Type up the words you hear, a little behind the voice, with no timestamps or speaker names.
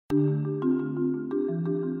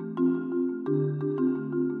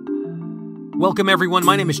Welcome, everyone.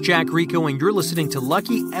 My name is Jack Rico, and you're listening to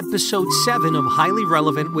Lucky Episode 7 of Highly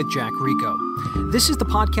Relevant with Jack Rico. This is the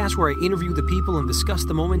podcast where I interview the people and discuss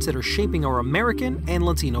the moments that are shaping our American and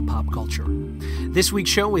Latino pop culture. This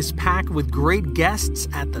week's show is packed with great guests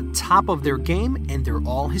at the top of their game, and they're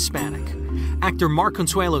all Hispanic. Actor Mark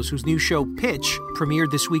Consuelos, whose new show Pitch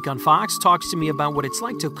premiered this week on Fox, talks to me about what it's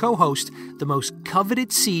like to co-host the most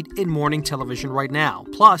coveted seat in morning television right now.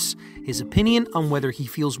 Plus, his opinion on whether he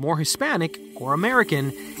feels more Hispanic or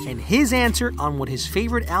American, and his answer on what his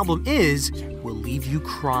favorite album is will leave you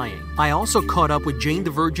crying. I also caught up with Jane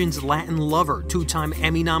the Virgin's Latin lover. Two-time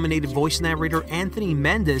Emmy-nominated voice narrator Anthony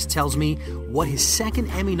Mendez tells me what his second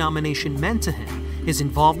Emmy nomination meant to him, his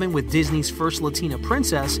involvement with Disney's first Latina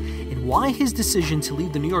Princess, and why his decision to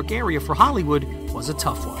leave the New York area for Hollywood was a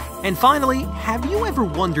tough one. And finally, have you ever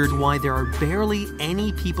wondered why there are barely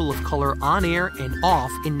any people of color on air and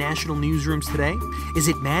off in national newsrooms today? Is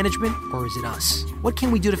it management or is it us? What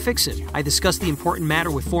can we do to fix it? I discuss the important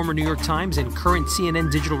matter with former New York Times and current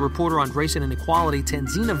CNN digital reporter on race and inequality,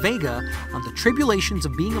 Tanzina Vega, on the tribulations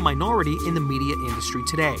of being a minority in the media industry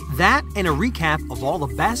today. That and a recap of all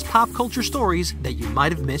the best pop culture stories that you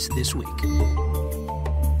might have missed this week.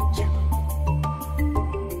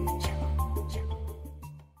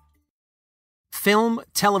 Film,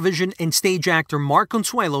 television, and stage actor Mark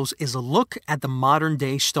Consuelos is a look at the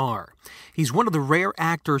modern-day star. He's one of the rare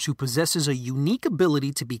actors who possesses a unique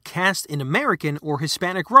ability to be cast in American or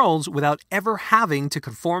Hispanic roles without ever having to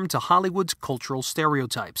conform to Hollywood's cultural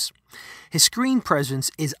stereotypes. His screen presence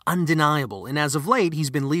is undeniable, and as of late, he's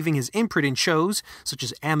been leaving his imprint in shows such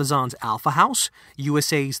as Amazon's Alpha House,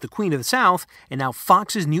 USA's The Queen of the South, and now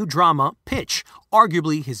Fox's new drama, Pitch,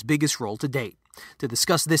 arguably his biggest role to date. To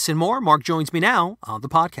discuss this and more, Mark joins me now on the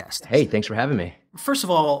podcast. Hey, thanks for having me. First of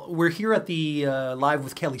all, we're here at the Live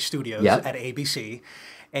with Kelly studios at ABC,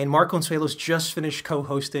 and Mark Consuelos just finished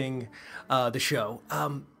co-hosting the show.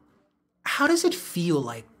 How does it feel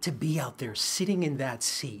like to be out there sitting in that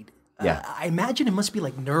seat? I imagine it must be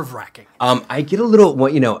like nerve-wracking. I get a little,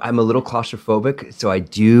 I'm a little claustrophobic, so I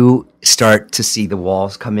do start to see the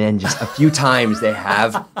walls come in. Just a few times they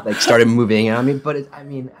have started moving on me, but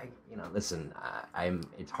listen,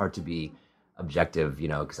 it's hard to be objective,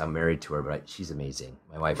 because I'm married to her, but she's amazing.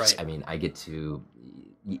 My wife, right. I get to,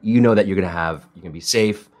 that you're going to be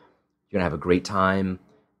safe. You're going to have a great time.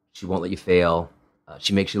 She won't let you fail.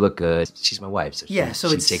 She makes you look good. She's my wife, so she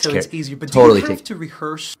takes care. It's easier. But totally do you have to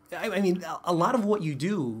rehearse? A lot of what you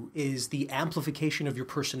do is the amplification of your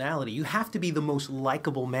personality. You have to be the most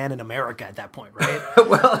likable man in America at that point, right?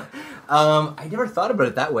 Well, I never thought about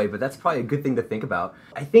it that way, but that's probably a good thing to think about.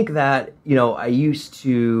 I think that, I used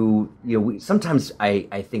to, sometimes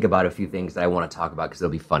I think about a few things that I want to talk about because they'll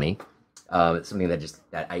be funny. It's something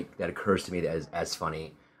that occurs to me as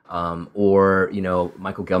funny. Or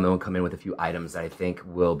Michael Gelman will come in with a few items that I think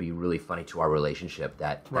will be really funny to our relationship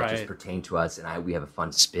that just pertain to us, and we have a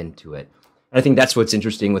fun spin to it. And I think that's what's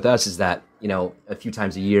interesting with us is that, a few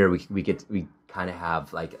times a year we kind of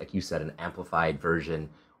have, like you said, an amplified version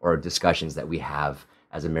or discussions that we have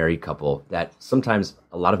as a married couple that sometimes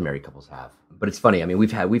a lot of married couples have. But it's funny.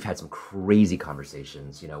 We've had some crazy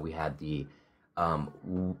conversations. We had the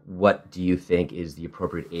what do you think is the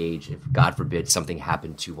appropriate age if, God forbid, something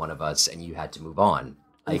happened to one of us and you had to move on?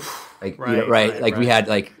 We had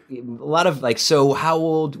a lot of so how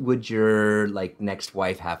old would your next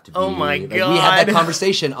wife have to be? Oh my God. We had that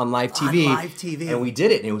conversation on live TV. On live TV. And we did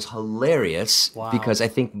it, and it was hilarious because I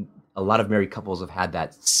think a lot of married couples have had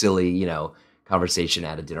that silly, conversation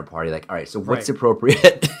at a dinner party, all right, so what's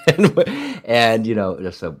appropriate? and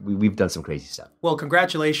so we've done some crazy stuff. Well,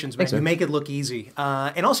 congratulations, man. Thanks, man. You make it look easy.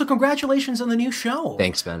 And also congratulations on the new show.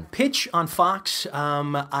 Thanks, man. Pitch on Fox.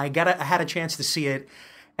 I had a chance to see it,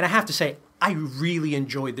 and I have to say, I really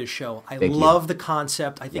enjoyed this show. I love the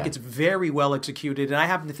concept. I think it's very well executed, and I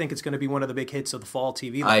happen to think it's going to be one of the big hits of the fall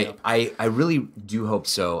TV lineup. I really do hope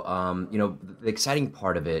so. The exciting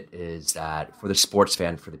part of it is that for the sports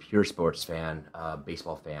fan, for the pure sports fan,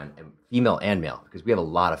 baseball fan, and female and male, because we have a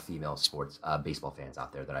lot of female sports baseball fans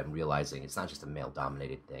out there that I'm realizing it's not just a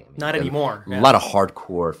male-dominated thing. Not anymore. A lot of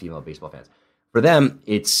hardcore female baseball fans. For them,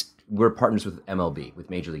 we're partners with MLB, with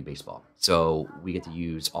Major League Baseball. So we get to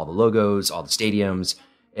use all the logos, all the stadiums.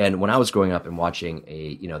 And when I was growing up and watching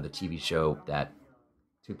the TV show that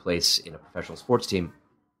took place in a professional sports team,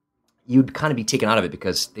 you'd kind of be taken out of it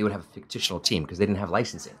because they would have a fictional team because they didn't have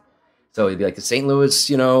licensing. So it'd be like the St. Louis,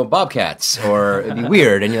 Bobcats, or it'd be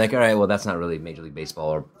weird. And you're like, all right, well, that's not really Major League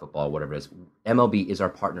Baseball or football or whatever it is. MLB is our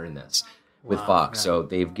partner in this with Fox. Yeah. So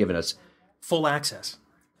they've given us full access.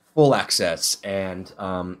 Full access. And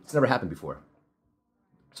it's never happened before.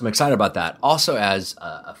 So I'm excited about that. Also, as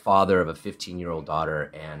a father of a 15-year-old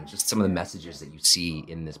daughter, and just some of the messages that you see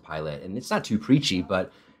in this pilot, and it's not too preachy,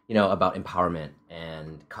 but about empowerment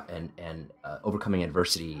and overcoming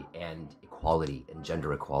adversity and equality and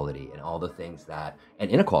gender equality and all the things and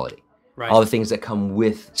inequality, all the things that come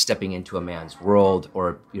with stepping into a man's world,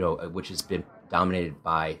 or which has been dominated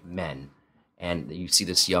by men. And you see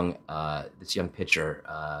this young pitcher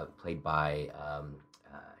played by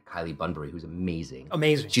Kylie Bunbury, who's amazing.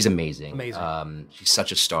 Amazing. She's amazing. Amazing. She's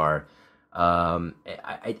such a star. I'm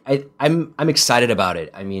excited about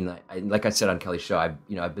it. I mean, like I said on Kelly's show,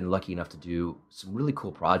 I've been lucky enough to do some really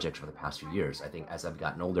cool projects for the past few years. I think as I've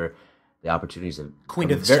gotten older, the opportunities of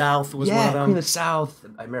Queen of the South was one of them. Queen of the South,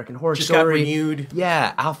 American Horror Story. Just got renewed.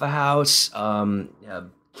 Yeah, Alpha House,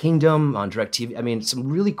 Kingdom on DirecTV. I mean, some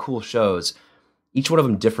really cool shows. Each one of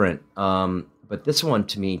them different. But this one,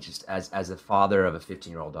 to me, just as a father of a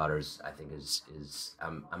 15-year-old daughter, I think is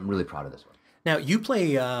I'm really proud of this one. Now, you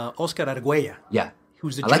play Oscar Arguella. Yeah.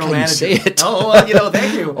 Who's the I like general how manager. You say it.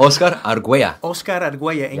 Thank you. Oscar Arguella. Oscar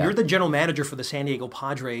Arguella, and you're the general manager for the San Diego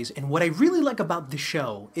Padres. And what I really like about the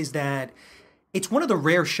show is that it's one of the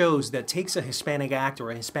rare shows that takes a Hispanic actor,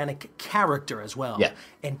 a Hispanic character as well,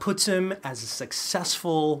 and puts him as a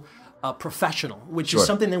successful professional, which is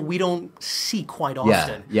something that we don't see quite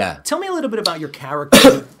often. Yeah. Tell me a little bit about your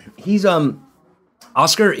character. He's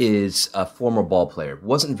Oscar is a former ball player.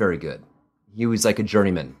 Wasn't very good. He was like a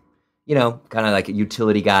journeyman, kind of like a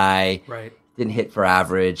utility guy. Right. Didn't hit for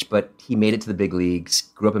average, but he made it to the big leagues.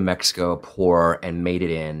 Grew up in Mexico, poor, and made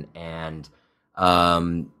it in. And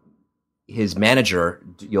his manager,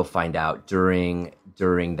 you'll find out during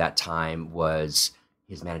that time, was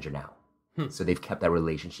his manager now. So they've kept that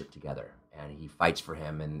relationship together, and he fights for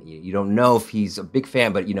him. And you don't know if he's a big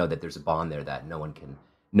fan, but you know that there's a bond there that no one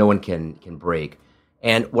can break.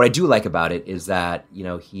 And what I do like about it is that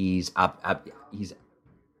he's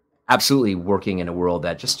absolutely working in a world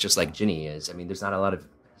that just like Ginny is. I mean, there's not a lot of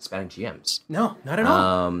Hispanic GMs. No, not at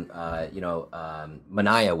all.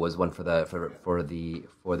 Manaya was one for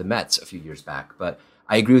the Mets a few years back. But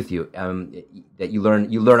I agree with you that you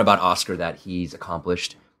learn about Oscar, that he's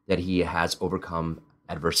accomplished, that he has overcome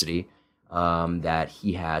adversity, that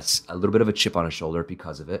he has a little bit of a chip on his shoulder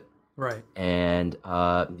because of it. Right. And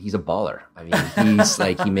he's a baller. I mean, he's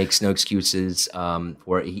he makes no excuses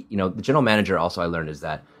for it. The general manager also, I learned, is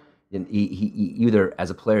that he either, as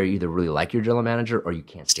a player, you either really like your general manager or you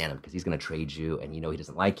can't stand him because he's going to trade you, and he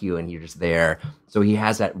doesn't like you, and you're just there. So he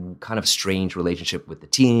has that kind of strange relationship with the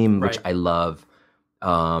team, which I love.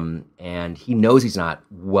 And he knows he's not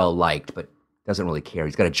well liked, but doesn't really care.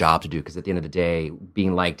 He's got a job to do, because at the end of the day,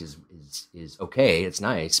 being liked is okay. It's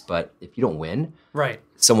nice, but if you don't win,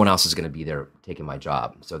 someone else is going to be there taking my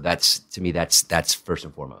job. So that's first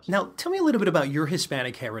and foremost. Now, tell me a little bit about your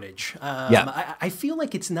Hispanic heritage. I feel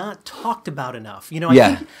like it's not talked about enough.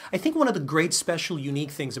 I think one of the great, special,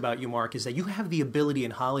 unique things about you, Mark, is that you have the ability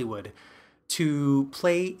in Hollywood to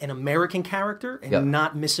play an American character and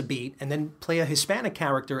not miss a beat, and then play a Hispanic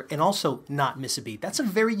character and also not miss a beat. That's a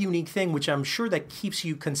very unique thing, which I'm sure that keeps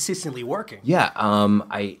you consistently working. Yeah,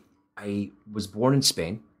 I was born in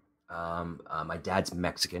Spain. My dad's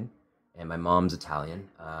Mexican, and my mom's Italian.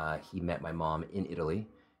 He met my mom in Italy.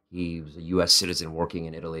 He was a U.S. citizen working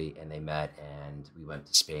in Italy, and they met, and we went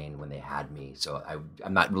to Spain when they had me. So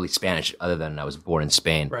I'm not really Spanish, other than I was born in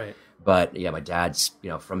Spain. Right. But yeah, my dad's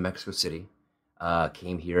from Mexico City.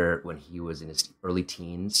 Came here when he was in his early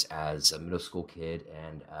teens as a middle school kid,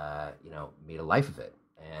 and made a life of it,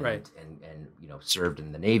 and served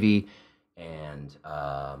in the Navy, and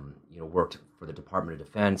worked for the Department of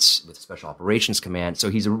Defense with Special Operations Command. So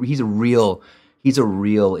he's a real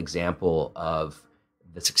example of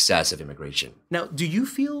the success of immigration. Now, do you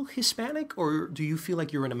feel Hispanic, or do you feel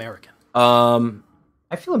like you're an American?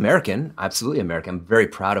 I feel American, absolutely American. I'm very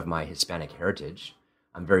proud of my Hispanic heritage.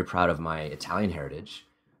 I'm very proud of my Italian heritage.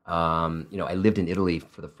 I lived in Italy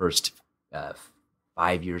for the first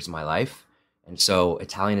 5 years of my life, and so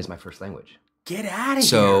Italian is my first language. Get out of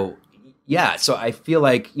here! So I feel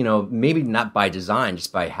like, maybe not by design,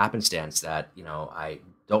 just by happenstance, that I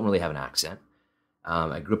don't really have an accent.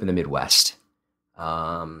 I grew up in the Midwest.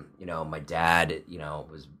 My dad,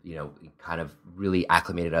 was kind of really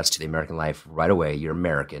acclimated us to the American life right away. You're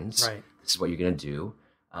Americans. Right. This is what you're gonna do.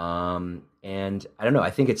 And I don't know. I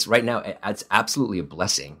think it's right now, it's absolutely a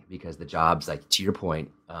blessing, because the jobs, like to your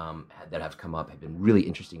point, that have come up have been really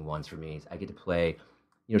interesting ones for me. I get to play,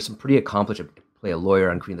 some pretty accomplished. I play a lawyer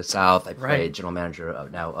on Queen of the South. I play general manager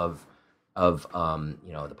now of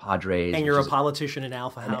the Padres. And you're a politician in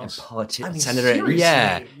Alpha House. Senator. Seriously,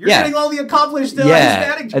 Yeah. You're getting all the accomplished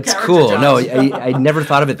Hispanic it's character cool. jobs. No, I never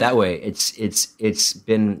thought of it that way. It's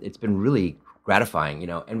been really gratifying,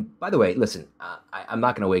 And by the way, listen, I'm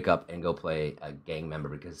not going to wake up and go play a gang member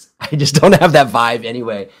because I just don't have that vibe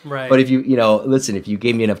anyway. Right. But if if you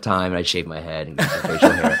gave me enough time and I shaved my head and got some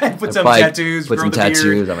facial hair, put some tattoos, put grow some the beard.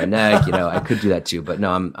 tattoos on my neck, I could do that too. But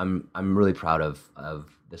no, I'm really proud of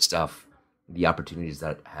the stuff, the opportunities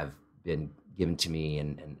that have been given to me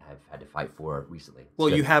and have had to fight for recently. Well,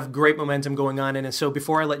 you have great momentum going on, and so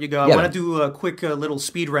before I let you go, I want to do a quick little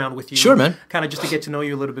speed round with you. Sure, man. Kind of just to get to know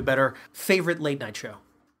you a little bit better. Favorite late night show?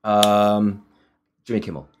 Jimmy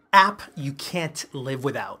Kimmel. App you can't live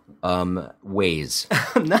without? Waze.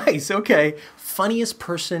 Nice, okay. Funniest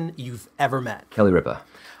person you've ever met? Kelly Ripa.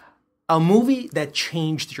 A movie that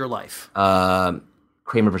changed your life?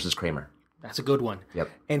 Kramer versus Kramer. That's a good one. Yep.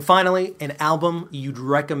 And finally, an album you'd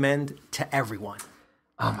recommend to everyone?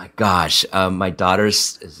 Oh my gosh, my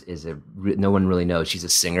daughter's no one really knows. She's a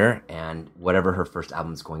singer, and whatever her first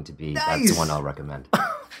album's going to be, that's the one I'll recommend.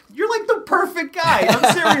 You're like the perfect guy.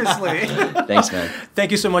 Seriously. Thanks, man. Thank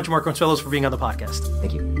you so much, Mark Consuelos, for being on the podcast.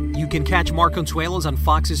 Thank you. You can catch Mark Consuelos on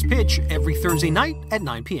Fox's Pitch every Thursday night at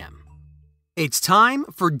 9 p.m. It's time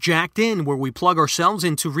for Jacked In, where we plug ourselves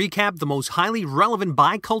in to recap the most highly relevant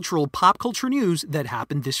bicultural pop culture news that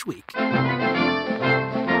happened this week. We're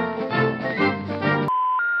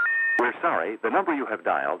sorry, the number you have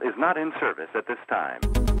dialed is not in service at this time.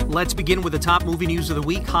 Let's begin with the top movie news of the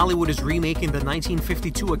week. Hollywood is remaking the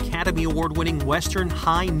 1952 Academy Award-winning Western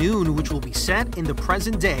High Noon, which will be set in the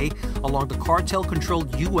present day along the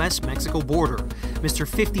cartel-controlled U.S.-Mexico border. Mr.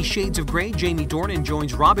 50 Shades of Grey, Jamie Dornan,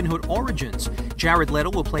 joins Robin Hood Origins. Jared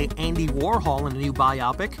Leto will play Andy Warhol in a new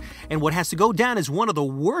biopic. And what has to go down as one of the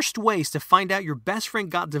worst ways to find out your best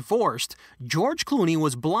friend got divorced, George Clooney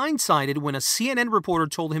was blindsided when a CNN reporter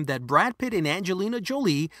told him that Brad Pitt and Angelina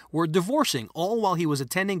Jolie were divorcing, all while he was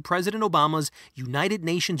attending President Obama's United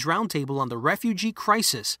Nations Roundtable on the refugee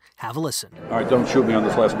crisis. Have a listen. All right, don't shoot me on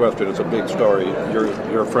this last question. It's a big story.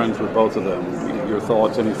 You're friends with both of them. Your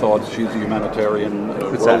thoughts? Any thoughts? She's a humanitarian.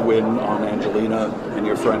 Whirlwind on Angelina and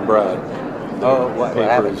your friend Brad. Oh, what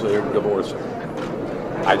happened? They're divorcing.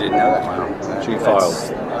 I didn't know that. Wow. She filed.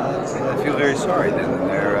 I feel very sorry. Then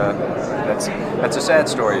that's a sad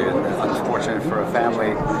story and unfortunate for a family.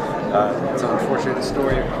 It's an unfortunate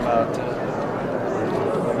story about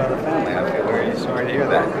a family. I feel very sorry to hear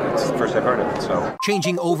that. It's the first I've heard of it. So,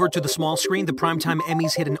 changing over to the small screen, the Primetime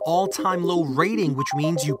Emmys hit an all-time low rating, which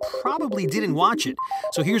means you probably didn't watch it.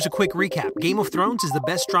 So here's a quick recap. Game of Thrones is the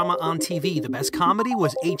best drama on TV. The best comedy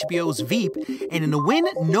was HBO's Veep. And in a win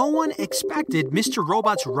no one expected, Mr.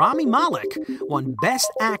 Robot's Rami Malek won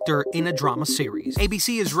Best Actor in a Drama Series.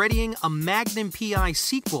 ABC is readying a Magnum P.I.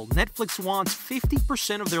 sequel. Netflix wants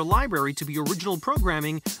 50% of their library to be original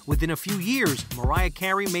programming within a few years. Mariah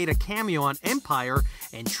Carey made a cameo on Empire,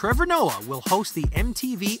 and Trevor Noah will host the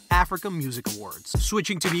MTV Africa Music Awards.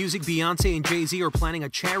 Switching to music, Beyonce and Jay-Z are planning a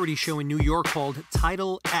charity show in New York called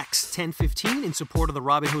Title X 1015 in support of the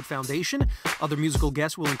Robin Hood Foundation. Other musical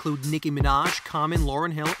guests will include Nicki Minaj, Common,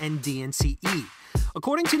 Lauryn Hill, and DNCE.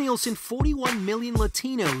 According to Nielsen, 41 million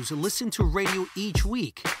Latinos listen to radio each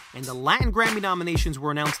week. And the Latin Grammy nominations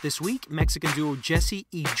were announced this week. Mexican duo Jesse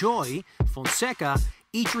y Joy Fonseca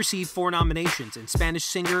each received 4 nominations, and Spanish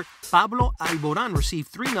singer Pablo Alborán received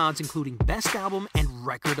 3 nods, including Best Album and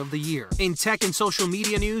Record of the Year. In tech and social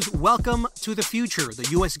media news, welcome to the future. The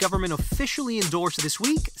U.S. government officially endorsed this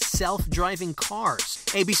week self-driving cars.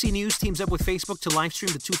 ABC News teams up with Facebook to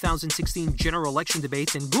livestream the 2016 general election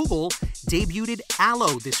debates, and Google debuted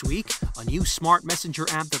Allo this week, a new smart messenger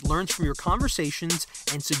app that learns from your conversations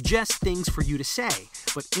and suggests things for you to say.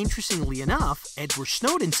 But interestingly enough, Edward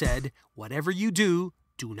Snowden said, "Whatever you do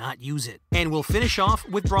not use it." And we'll finish off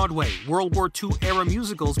with Broadway. World War II-era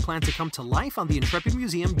musicals plan to come to life on the Intrepid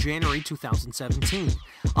Museum January 2017.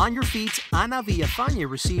 On Your Feet's Ana Villafañe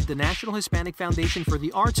received the National Hispanic Foundation for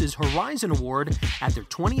the Arts' Horizon Award at their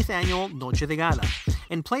 20th annual Noche de Gala.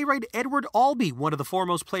 And playwright Edward Albee, one of the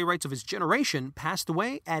foremost playwrights of his generation, passed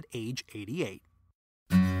away at age 88.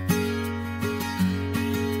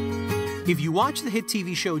 If you watch the hit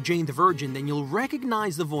TV show Jane the Virgin, then you'll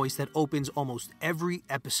recognize the voice that opens almost every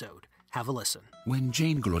episode. Have a listen. When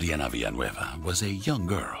Jane Gloriana Villanueva was a young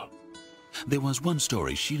girl, there was one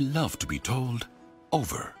story she loved to be told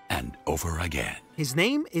over and over again. His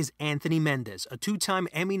name is Anthony Mendez, a 2-time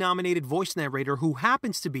Emmy-nominated voice narrator who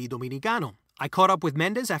happens to be Dominicano. I caught up with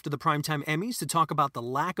Mendez after the Primetime Emmys to talk about the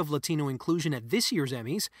lack of Latino inclusion at this year's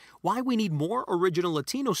Emmys, why we need more original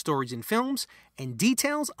Latino stories in films, and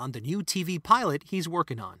details on the new TV pilot he's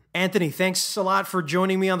working on. Anthony, thanks a lot for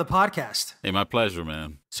joining me on the podcast. Hey, my pleasure,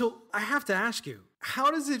 man. So I have to ask you,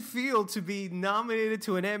 how does it feel to be nominated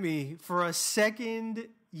to an Emmy for a second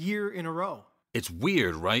year in a row? It's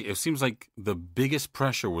weird, right? It seems like the biggest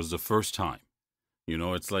pressure was the first time. You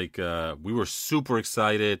know, it's like we were super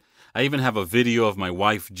excited. I even have a video of my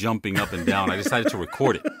wife jumping up and down. I decided to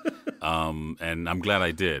record it, and I'm glad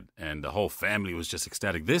I did. And the whole family was just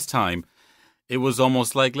ecstatic. This time, it was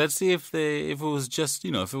almost like, let's see if it was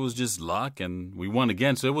just luck, and we won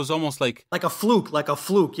again. So it was almost like a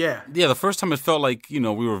fluke, yeah. Yeah, the first time it felt like, we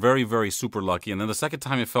were very, very super lucky. And then the second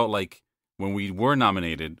time it felt like when we were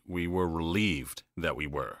nominated, we were relieved that we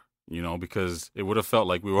were, because it would have felt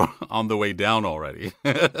like we were on the way down already.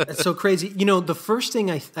 That's so crazy. The first thing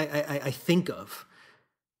I think of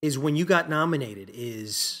is when you got nominated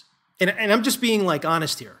is, and I'm just being like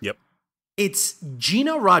honest here. Yep. It's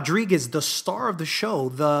Gina Rodriguez, the star of the show,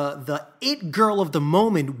 the it girl of the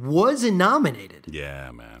moment, wasn't nominated.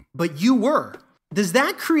 Yeah, man. But you were. Does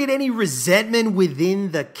that create any resentment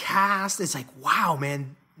within the cast? It's like, wow,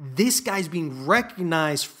 man, this guy's being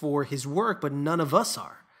recognized for his work, but none of us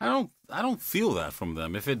are. I don't feel that from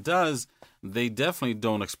them. If it does, they definitely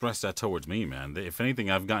don't express that towards me, man. If anything,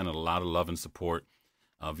 I've gotten a lot of love and support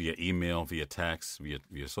via email, via text,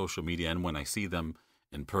 via social media, and when I see them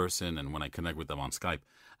in person and when I connect with them on Skype.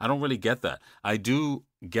 I don't really get that. I do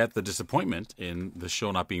get the disappointment in the show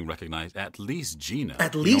not being recognized, at least Gina.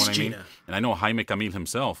 At least Gina. I mean? And I know Jaime Camil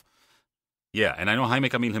himself. Yeah, and I know Jaime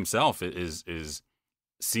Camil himself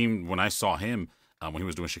seemed, when I saw him when he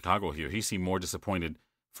was doing Chicago here, he seemed more disappointed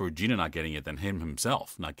for Gina not getting it than him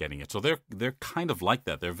himself not getting it. So they're kind of like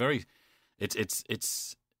that. They're very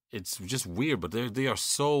it's just weird, but they are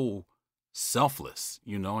so selfless,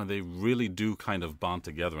 and they really do kind of bond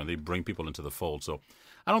together and they bring people into the fold. So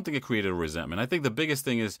I don't think it created a resentment. I think the biggest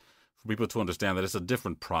thing is for people to understand that it's a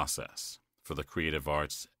different process for the creative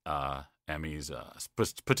arts Emmys,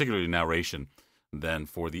 particularly narration, than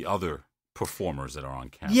for the other performers that are on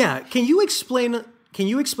camera. Yeah, can you explain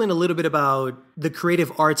a little bit about the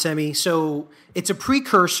Creative Arts Emmy? So it's a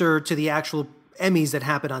precursor to the actual Emmys that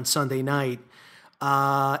happen on Sunday night.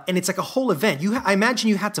 And it's like a whole event. I imagine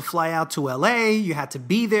you had to fly out to LA. You had to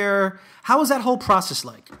be there. How was that whole process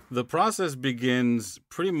like? The process begins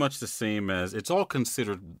pretty much the same as, it's all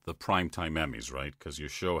considered the primetime Emmys, right? Because your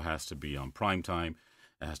show has to be on primetime.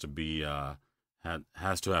 It has to be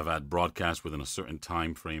has to have had broadcast within a certain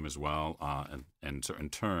time frame as well, and certain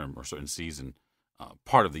term or certain season,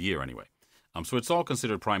 part of the year anyway. So it's all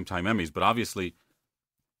considered primetime Emmys. But obviously,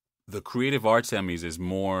 the Creative Arts Emmys is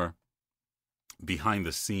more behind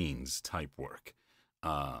the scenes type work,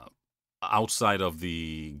 outside of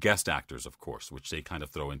the guest actors, of course, which they kind of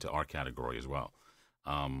throw into our category as well.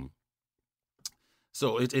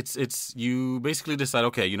 So it's you basically decide,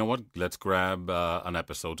 okay, you know what, let's grab an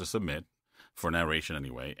episode to submit for narration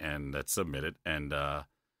anyway, and let's submit it, and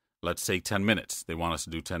let's take 10 minutes. They want us to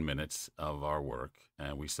do 10 minutes of our work,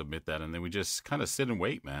 and we submit that, and then we just kind of sit and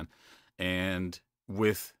wait, man. And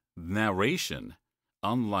with narration,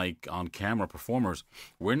 unlike on-camera performers,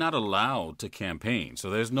 we're not allowed to campaign. So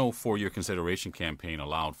there's no for-year consideration campaign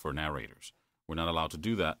allowed for narrators. We're not allowed to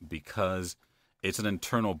do that because it's an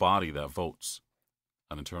internal body that votes,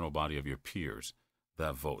 an internal body of your peers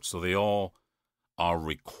that votes. So they all are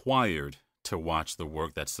required to watch the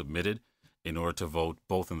work that's submitted in order to vote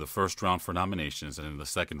both in the first round for nominations and in the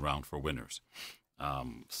second round for winners.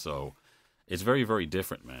 So it's very, very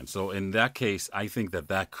different, man. So in that case, I think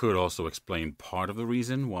that could also explain part of the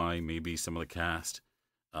reason why maybe some of the cast,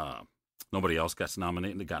 nobody else got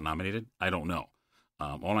nominated. I don't know.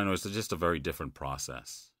 All I know is it's just a very different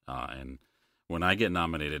process. And when I get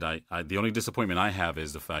nominated, I the only disappointment I have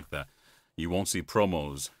is the fact that you won't see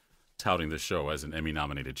promos touting the show as an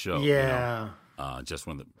Emmy-nominated show. Yeah. Just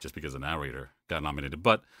because the narrator got nominated.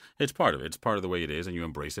 But it's part of it. It's part of the way it is, and you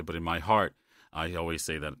embrace it. But in my heart, I always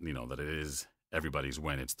say that, that it is everybody's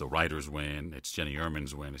win. It's the writer's win. It's Jenny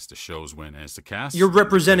Erman's win. It's the show's win. And it's the cast. You're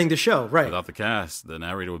representing the show, right? Without the cast, the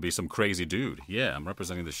narrator would be some crazy dude. Yeah, I'm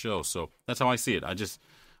representing the show. So that's how I see it. I just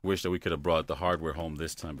wish that we could have brought the hardware home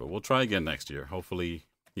this time. But we'll try again next year. Hopefully,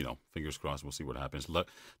 fingers crossed, we'll see what happens.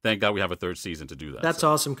 Thank God we have a third season to do that. That's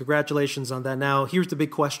awesome. Congratulations on that. Now, here's the big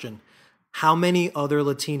question. How many other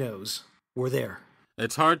Latinos were there?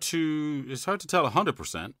 It's hard to tell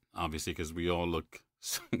 100%, obviously, because we all look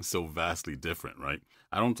so vastly different, right?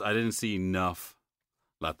 I didn't see enough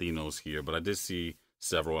Latinos here, but I did see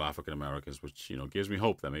several African Americans, which, gives me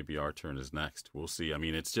hope that maybe our turn is next. We'll see. I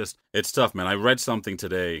mean, it's tough, man. I read something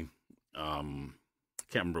today. I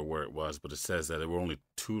can't remember where it was, but it says that there were only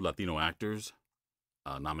 2 Latino actors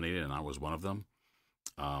nominated, and I was one of them.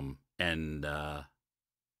 And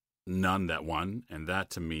none that won. And that,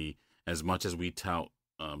 to me, as much as we tout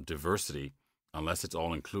diversity, unless it's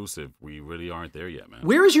all inclusive, we really aren't there yet, man.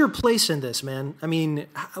 Where is your place in this, man? I mean,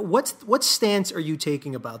 what stance are you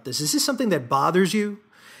taking about this? Is this something that bothers you?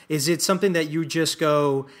 Is it something that you just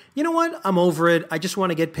go, you know what? I'm over it. I just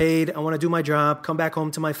want to get paid. I want to do my job, come back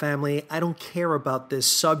home to my family. I don't care about this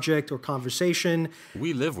subject or conversation.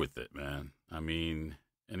 We live with it, man. I mean,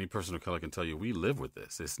 any person of color can tell you we live with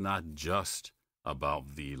this. It's not just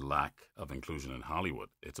about the lack of inclusion in Hollywood.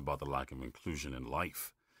 It's about the lack of inclusion in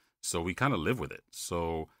life. So we kind of live with it.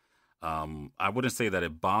 So I wouldn't say that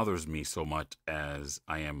it bothers me so much as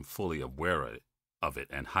I am fully aware of it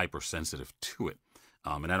and hypersensitive to it.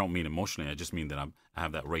 And I don't mean emotionally. I just mean that I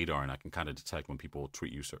have that radar and I can kind of detect when people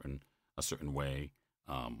treat you a certain way.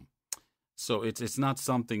 So it's not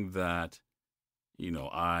something that,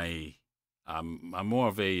 I'm more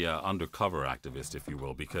of a undercover activist, if you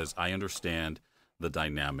will, because I understand the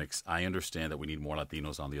dynamics. I understand that we need more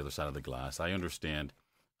Latinos on the other side of the glass. I understand,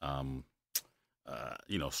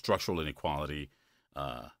 structural inequality.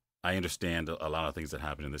 I understand a lot of things that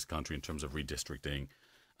happen in this country in terms of redistricting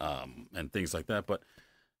and things like that. But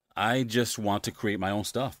I just want to create my own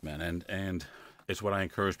stuff, man, and it's what I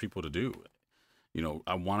encourage people to do.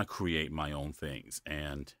 I want to create my own things,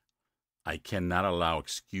 and I cannot allow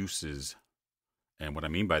excuses. And what I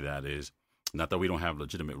mean by that is not that we don't have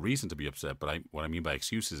legitimate reason to be upset, but what I mean by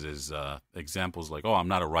excuses is examples like, oh, I'm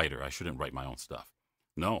not a writer. I shouldn't write my own stuff.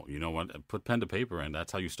 No, you know what? Put pen to paper, and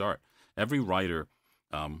that's how you start. Every writer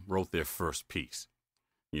wrote their first piece,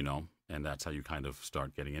 and that's how you kind of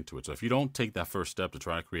start getting into it. So if you don't take that first step to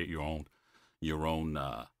try to create your own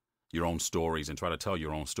stories and try to tell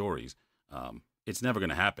your own stories, it's never going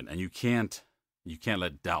to happen. And you can't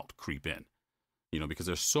let doubt creep in. Because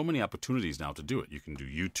there's so many opportunities now to do it. You can do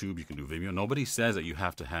YouTube, you can do Vimeo. Nobody says that you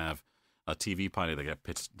have to have a TV pilot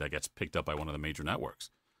that gets picked up by one of the major networks.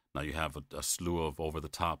 Now you have a slew of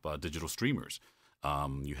over-the-top digital streamers.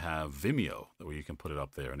 You have Vimeo, where you can put it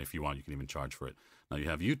up there, and if you want, you can even charge for it. Now you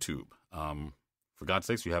have YouTube. For God's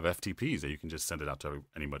sakes, you have FTPs that you can just send it out to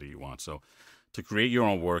anybody you want. So to create your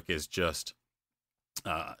own work is just,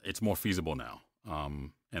 it's more feasible now.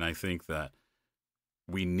 And I think that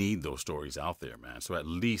we need those stories out there, man. So at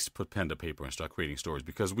least put pen to paper and start creating stories,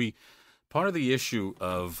 because part of the issue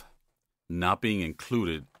of not being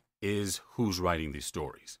included is who's writing these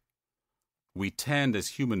stories. We tend as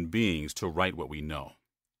human beings to write what we know.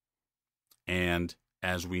 And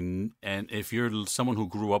if you're someone who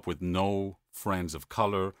grew up with no friends of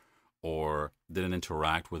color or didn't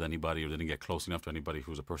interact with anybody or didn't get close enough to anybody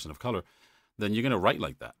who's a person of color, then you're going to write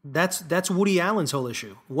like that. That's Woody Allen's whole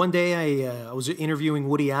issue. One day I was interviewing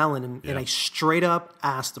Woody Allen, and I straight up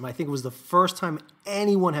asked him, I think it was the first time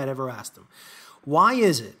anyone had ever asked him, why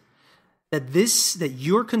is it that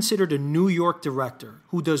you're considered a New York director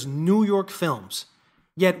who does New York films,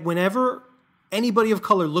 yet whenever anybody of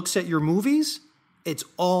color looks at your movies, it's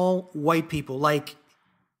all white people. Like,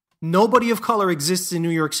 nobody of color exists in New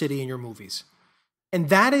York City in your movies. And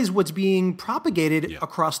that is what's being propagated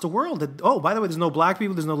across the world. That, oh, by the way, there's no black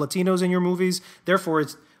people, there's no Latinos in your movies. Therefore,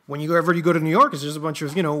 it's when you go to New York, it's just a bunch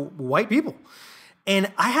of, white people. And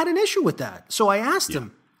I had an issue with that. So I asked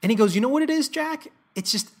him, and he goes, you know what it is, Jack?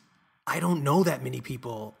 It's just, I don't know that many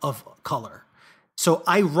people of color. So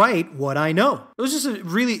I write what I know. It was just a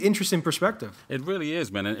really interesting perspective. It really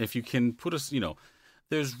is, man. And if you can put us,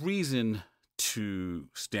 there's reason to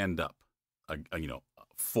stand up,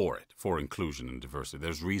 for inclusion and diversity.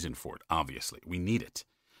 There's reason for it, obviously. We need it.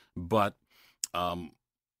 But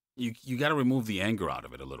you got to remove the anger out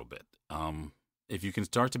of it a little bit. If you can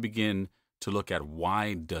start to begin to look at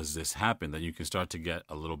why does this happen, then you can start to get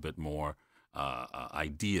a little bit more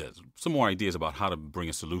some more ideas about how to bring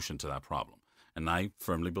a solution to that problem. And I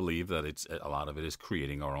firmly believe that a lot of it is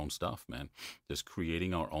creating our own stuff, man. Just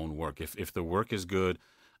creating our own work. If the work is good,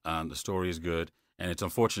 the story is good, and it's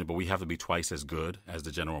unfortunate, but we have to be twice as good as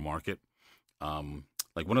the general market.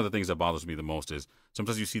 Like, one of the things that bothers me the most is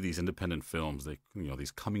sometimes you see these independent films,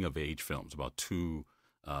 these coming of age films about two,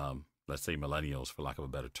 let's say millennials, for lack of a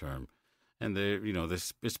better term. And they're,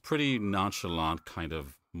 it's pretty nonchalant, kind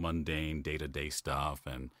of mundane day-to-day stuff.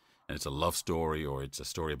 And it's a love story, or it's a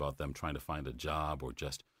story about them trying to find a job, or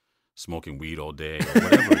just smoking weed all day, or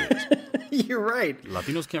whatever it is. You're right.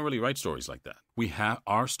 Latinos can't really write stories like that.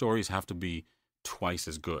 Our stories have to be twice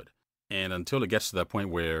as good. And until it gets to that point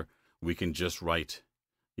where we can just write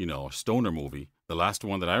a stoner movie. The last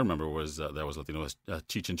one that I remember was that was Latino, was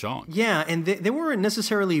Cheech and Chong. Yeah, and they weren't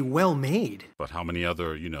necessarily well made. But how many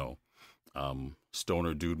other,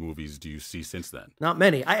 stoner dude movies do you see since then? Not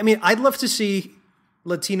many. I mean, I'd love to see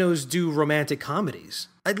Latinos do romantic comedies.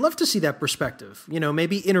 I'd love to see that perspective.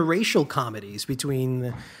 Maybe interracial comedies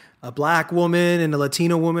between a black woman and a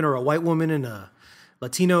Latino woman, or a white woman and a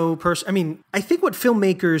Latino person. I mean, I think what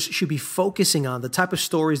filmmakers should be focusing on, the type of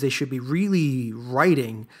stories they should be really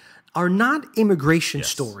writing, are not immigration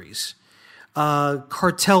stories,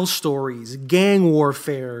 cartel stories, gang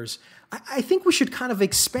warfares. I think we should kind of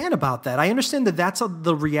expand about that. I understand that that's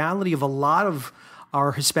the reality of a lot of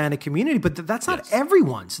our Hispanic community, but that's not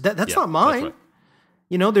everyone's. That's not mine. That's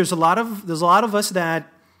right. There's a lot of us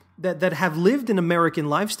that have lived an American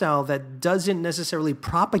lifestyle that doesn't necessarily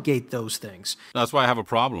propagate those things. That's why I have a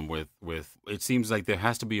problem with it seems like there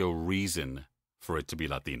has to be a reason for it to be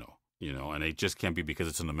Latino, and it just can't be because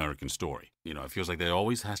it's an American story. It feels like there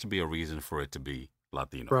always has to be a reason for it to be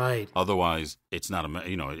Latino. Right. Otherwise, it's not,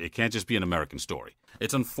 it can't just be an American story.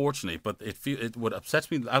 It's unfortunate, but what upsets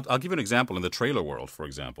me, I'll give you an example in the trailer world, for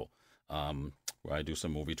example, where I do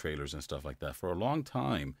some movie trailers and stuff like that. For a long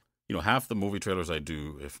time, half the movie trailers I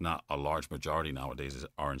do, if not a large majority nowadays,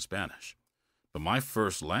 are in Spanish. But my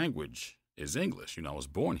first language is English. I was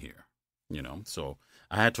born here, so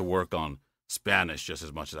I had to work on Spanish just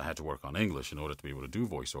as much as I had to work on English in order to be able to do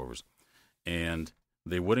voiceovers. And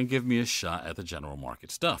they wouldn't give me a shot at the general market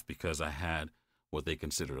stuff because I had what they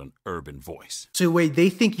considered an urban voice. So wait, they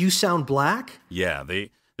think you sound black? Yeah,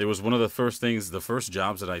 there was one of the first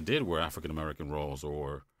jobs that I did were African-American roles,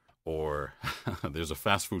 or there's a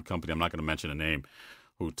fast food company, I'm not going to mention a name,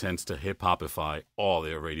 who tends to hip-hopify all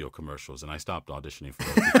their radio commercials, and I stopped auditioning for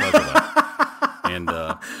those because of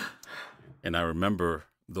that. And I remember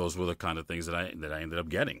those were the kind of things that I ended up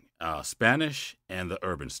getting. Spanish and the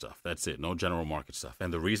urban stuff. That's it. No general market stuff.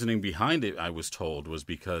 And the reasoning behind it, I was told, was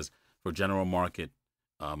because for general market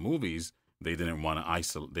movies, they didn't want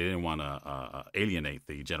to alienate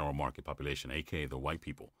the general market population, aka the white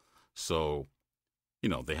people. So,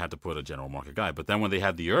 they had to put a general market guy. But then when they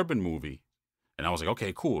had the urban movie, and I was like,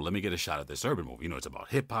 okay, cool, let me get a shot at this urban movie. It's about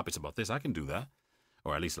hip hop, it's about this, I can do that.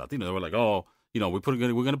 Or at least Latino. They were like, oh, we're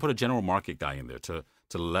going to put a general market guy in there to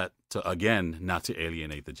again not to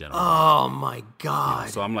alienate the general market. Oh my God!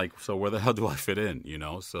 So I'm like, so where the hell do I fit in?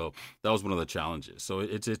 So that was one of the challenges. So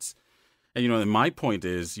it's and my point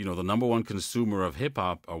is, the number one consumer of hip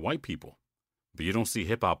hop are white people, but you don't see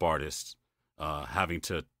hip hop artists having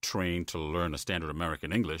to train to learn a standard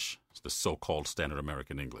American English, the so-called standard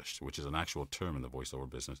American English, which is an actual term in the voiceover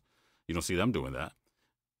business. You don't see them doing that.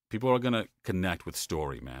 People are going to connect with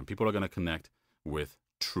story, man. People are going to connect with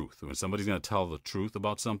truth. When somebody's going to tell the truth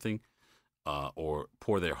about something, or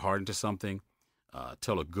pour their heart into something,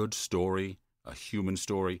 tell a good story, a human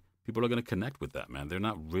story, people are going to connect with that, man. They're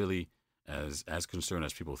not really as concerned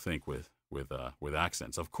as people think with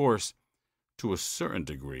accents. Of course, to a certain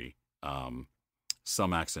degree,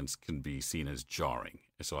 some accents can be seen as jarring.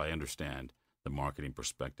 So I understand the marketing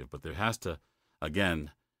perspective, but there has to,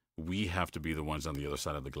 again, we have to be the ones on the other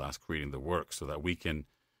side of the glass creating the work so that we can.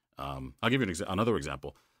 I'll give you another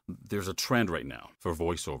example. There's a trend right now for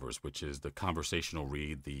voiceovers, which is the conversational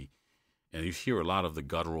read, and you hear a lot of the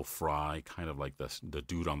guttural fry, kind of like the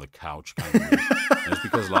dude on the couch kind of read. And it's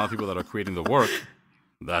because a lot of people that are creating the work,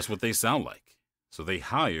 that's what they sound like. So they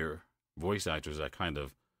hire voice actors that kind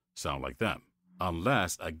of sound like them.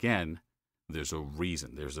 Unless, again, there's a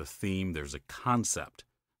reason, there's a theme, there's a concept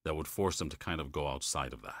that would force them to kind of go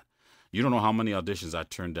outside of that. You don't know how many auditions I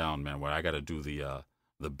turned down, man, where I got to do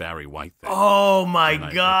the Barry White thing. Oh my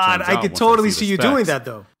God! I could totally see you doing that,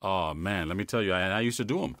 though. Oh man, let me tell you, I used to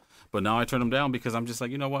do them, but now I turn them down because I'm just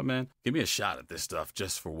like, you know what, man, give me a shot at this stuff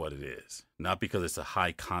just for what it is, not because it's a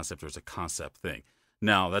high concept or it's a concept thing.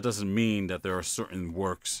 Now that doesn't mean that there are certain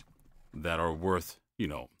works that are worth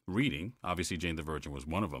reading. Obviously, Jane the Virgin was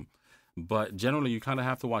one of them, but generally you kind of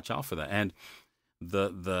have to watch out for that. And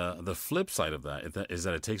the flip side of that is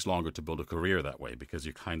that it takes longer to build a career that way because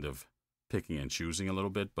you're kind of picking and choosing a little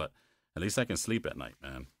bit, but at least I can sleep at night,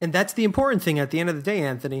 man. And that's the important thing at the end of the day,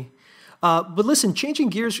 Anthony. But listen, changing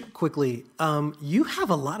gears quickly, you have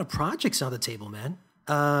a lot of projects on the table, man.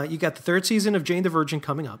 You got the 3rd season of Jane the Virgin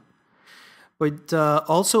coming up, but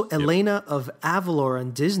also Elena of Avalor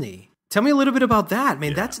on Disney. Tell me a little bit about that,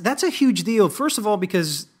 man. Yeah. That's a huge deal. First of all,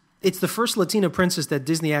 because it's the first Latina princess that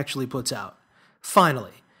Disney actually puts out.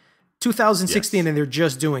 Finally. 2016, and they're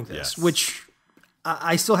just doing this, which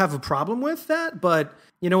I still have a problem with that, but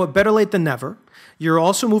you know what? Better late than never. You're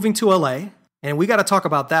also moving to LA, and we got to talk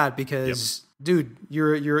about that because Dude,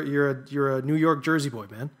 you're a New York Jersey boy,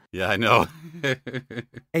 man. Yeah, I know.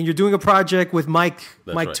 And you're doing a project with Mike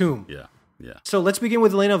Right. Toom. Yeah, yeah. So let's begin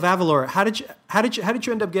with Elena Vavalor. How did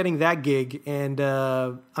you end up getting that gig? And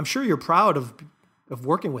I'm sure you're proud of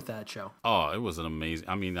working with that show. Oh, it was an amazing.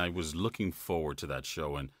 I mean, I was looking forward to that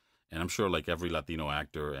show, and I'm sure, like every Latino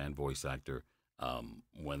actor and voice actor,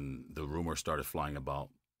 when the rumors started flying about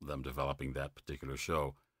them developing that particular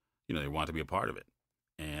show, they wanted to be a part of it.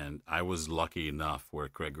 And I was lucky enough where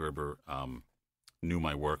Craig Gerber knew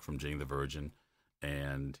my work from Jane the Virgin,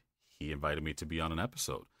 and he invited me to be on an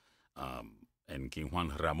episode. And King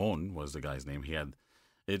Juan Ramon was the guy's name. He had,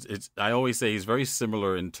 I always say he's very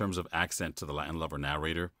similar in terms of accent to the Latin lover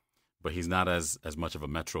narrator, but he's not as much of a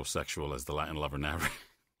metrosexual as the Latin lover narrator.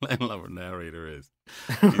 Latin lover narrator is.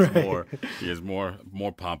 He's right. He is more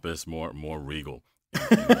pompous, more regal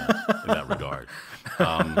in that regard.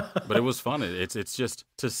 But it was fun. It's just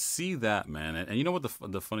to see that, man. And you know what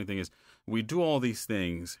the funny thing is? We do all these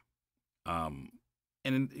things, and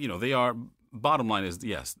they are. Bottom line is,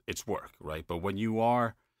 yes, it's work, right? But when you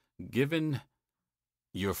are given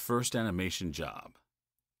your first animation job,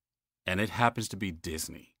 and it happens to be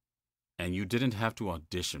Disney, and you didn't have to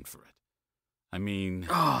audition for it, I mean...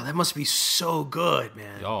 Oh, that must be so good,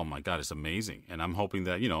 man. Oh, my God, it's amazing. And I'm hoping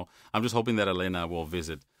that, I'm just hoping that Elena will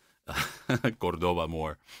visit Cordoba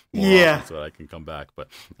more often so that I can come back. But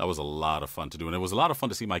that was a lot of fun to do. And it was a lot of fun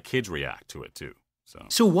to see my kids react to it, too.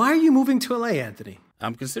 So why are you moving to LA, Anthony?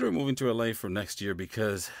 I'm considering moving to LA for next year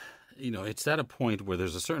because, it's at a point where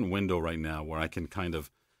there's a certain window right now where I can kind of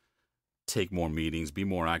take more meetings, be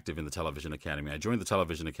more active in the Television Academy. I joined the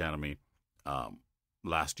Television Academy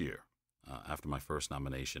last year after my first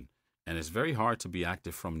nomination. And it's very hard to be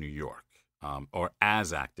active from New York, or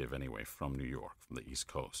as active anyway from New York, from the East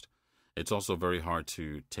Coast. It's also very hard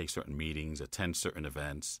to take certain meetings, attend certain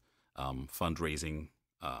events, fundraising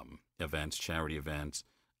events, charity events,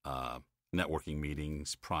 networking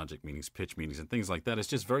meetings, project meetings, pitch meetings, and things like that. It's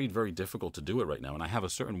just very, very difficult to do it right now. And I have a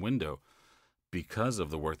certain window because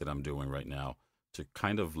of the work that I'm doing right now to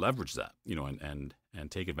kind of leverage that, and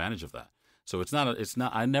take advantage of that. So it's not,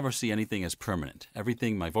 I never see anything as permanent.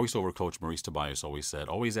 Everything, my voiceover coach, Maurice Tobias, always said,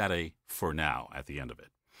 always add a for now at the end of it.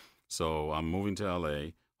 So I'm moving to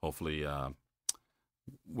LA, hopefully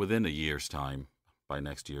within a year's time. By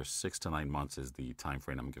next year, 6 to 9 months is the time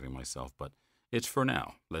frame I'm giving myself. But it's for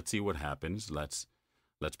now. Let's see what happens. Let's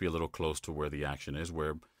be a little close to where the action is.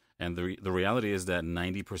 And the reality is that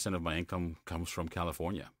 90% of my income comes from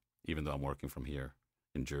California, even though I'm working from here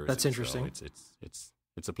in Jersey. That's interesting. So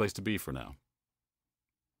it's a place to be for now.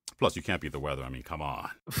 Plus, you can't beat the weather. I mean, come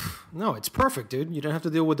on. No, it's perfect, dude. You don't have to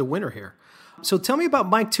deal with the winter here. So tell me about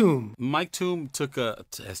Mike Toom. Mike Toom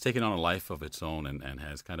has taken on a life of its own and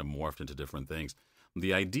has kind of morphed into different things.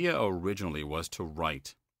 The idea originally was to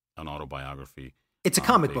write an autobiography. It's a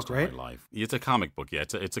comic book, right? Life. It's a comic book, yeah.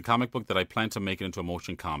 It's a comic book that I plan to make it into a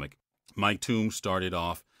motion comic. Mike Toom started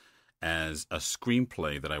off as a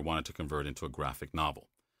screenplay that I wanted to convert into a graphic novel.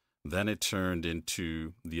 Then it turned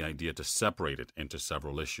into the idea to separate it into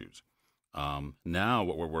several issues. Now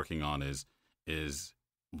what we're working on is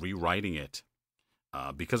rewriting it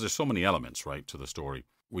because there's so many elements, right, to the story.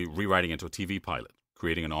 We're rewriting it into a TV pilot,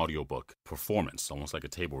 creating an audiobook performance, almost like a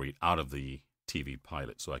table read, out of the TV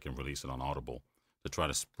pilot so I can release it on Audible to try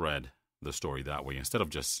to spread the story that way instead of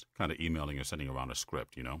just kind of emailing or sending around a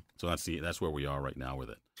script, So that's where we are right now with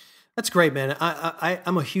it. That's great, man.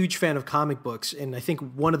 I'm a huge fan of comic books, and I think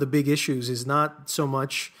one of the big issues is not so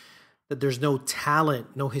much that there's no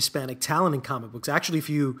talent, no Hispanic talent in comic books. Actually, if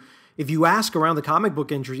you ask around the comic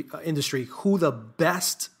book industry who the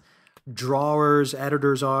best drawers,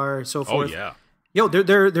 editors are, and so forth. Oh, yeah. Yo,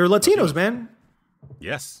 they're Latinos, man.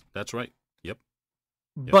 Yes, that's right. Yep.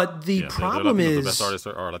 But the problem is the best artists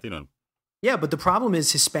are Latino. Yeah, but the problem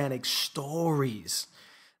is Hispanic stories.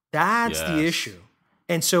 That's the issue.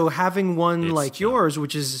 And so having one like yours,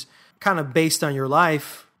 which is kind of based on your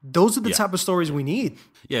life, those are the type of stories we need.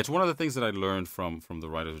 Yeah, it's one of the things that I learned from the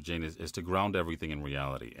writers of Jane is to ground everything in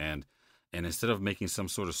reality. And instead of making some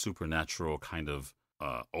sort of supernatural kind of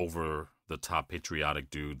over-the-top patriotic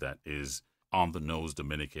dude that is on-the-nose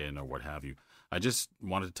Dominican or what have you, I just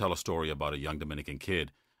wanted to tell a story about a young Dominican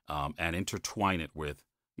kid and intertwine it with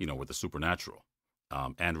the supernatural.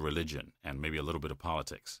 And religion, and maybe a little bit of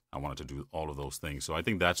politics. I wanted to do all of those things. So I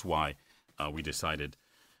think that's why we decided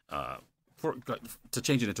to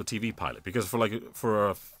change it into a TV pilot. Because for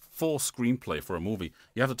a full screenplay for a movie,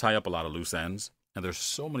 you have to tie up a lot of loose ends. And there's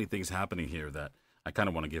so many things happening here that I kind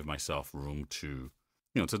of want to give myself room to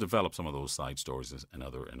to develop some of those side stories and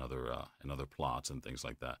other plots and things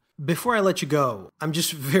like that. Before I let you go, I'm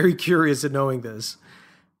just very curious at knowing this,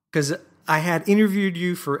 because I had interviewed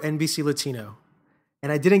you for NBC Latino,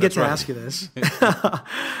 and I didn't get to ask you this. All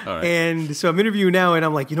right. And so I'm interviewing now, and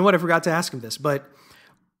I'm like, you know what? I forgot to ask him this. But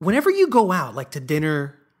whenever you go out, like to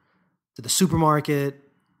dinner, to the supermarket,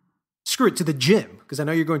 screw it, to the gym, because I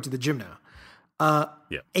know you're going to the gym now,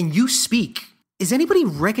 and you speak, is anybody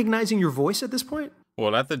recognizing your voice at this point?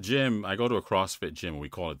 Well, at the gym, I go to a CrossFit gym, and we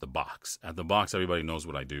call it the box. At the box, everybody knows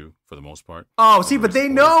what I do for the most part. Oh, see, but they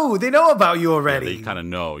know about you already. Yeah, they kind of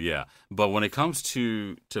know, yeah. But when it comes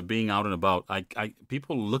to being out and about,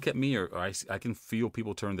 people look at me, or I can feel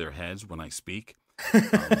people turn their heads when I speak.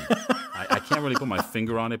 I can't really put my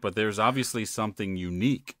finger on it, but there's obviously something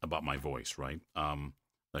unique about my voice, right?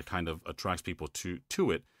 That kind of attracts people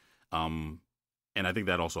to it. And I think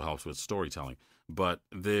that also helps with storytelling. But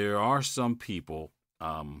there are some people.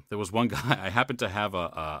 There was one guy. I happened to have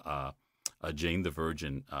a Jane the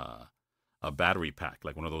Virgin a battery pack,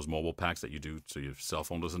 like one of those mobile packs that you do so your cell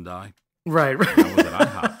phone doesn't die. Right. And I was at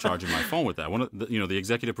IHOP charging my phone with that. One of the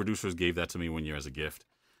executive producers gave that to me one year as a gift,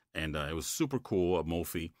 and it was super cool, a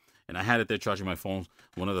Mophie. And I had it there charging my phone.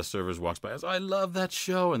 One of the servers walks by. I was, I love that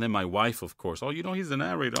show. And then my wife, of course, he's the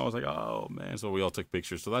narrator. I was like, oh man. So we all took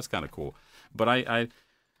pictures. So that's kind of cool. But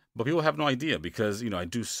but people have no idea because, I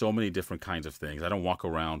do so many different kinds of things. I don't walk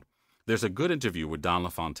around. There's a good interview with Don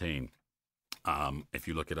LaFontaine, if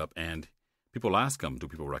you look it up. And people ask him, do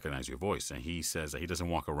people recognize your voice? And he says that he doesn't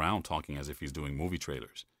walk around talking as if he's doing movie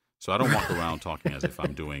trailers. So I don't walk around talking as if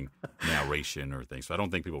I'm doing narration or things. So I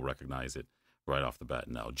don't think people recognize it right off the bat.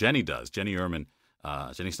 No, Jenny does. Jenny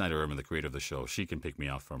Snyder-Irman, the creator of the show, she can pick me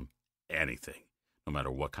out from anything, no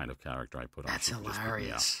matter what kind of character I put on. That's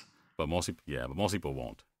hilarious. But most people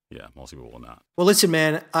won't. Yeah, most people will not. Well, listen,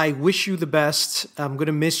 man, I wish you the best. I'm going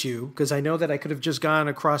to miss you because I know that I could have just gone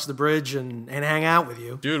across the bridge and hang out with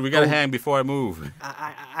you. Dude, we got to hang before I move.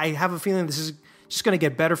 I have a feeling this is just going to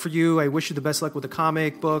get better for you. I wish you the best luck with the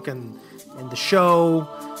comic book and the show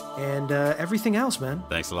and everything else, man.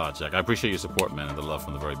 Thanks a lot, Jack. I appreciate your support, man, and the love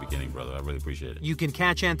from the very beginning, brother. I really appreciate it. You can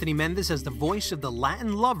catch Anthony Mendez as the voice of the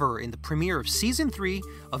Latin lover in the premiere of Season 3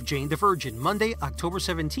 of Jane the Virgin, Monday, October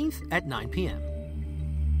 17th at 9 p.m.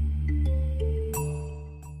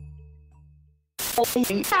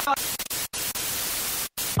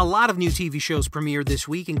 A lot of new TV shows premiered this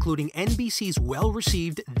week, including NBC's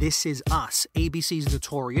well-received This Is Us, ABC's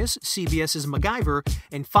Notorious, CBS's MacGyver,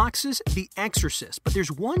 and Fox's The Exorcist. But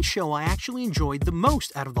there's one show I actually enjoyed the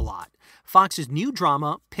most out of the lot, Fox's new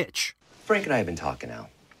drama, Pitch. Frank and I have been talking now.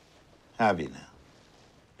 Have you now?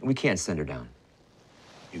 We can't send her down.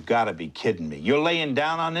 You gotta be kidding me. You're laying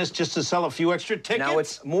down on this just to sell a few extra tickets? Now,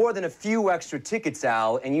 it's more than a few extra tickets,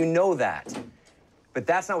 Al, and you know that. But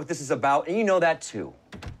that's not what this is about, and you know that too.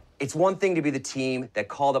 It's one thing to be the team that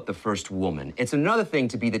called up the first woman. It's another thing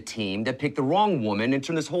to be the team that picked the wrong woman and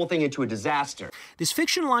turned this whole thing into a disaster. This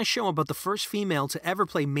fictionalized show about the first female to ever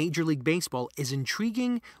play Major League Baseball is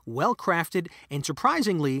intriguing, well-crafted, and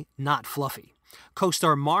surprisingly not fluffy.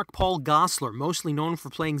 Co-star Mark Paul Gosselaar, mostly known for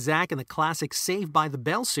playing Zach in the classic Saved by the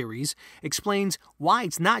Bell series, explains why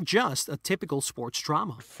it's not just a typical sports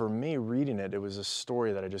drama. For me, reading it, it was a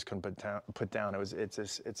story that I just couldn't put down.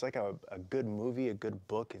 It's like a good movie, a good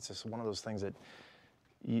book. It's just one of those things that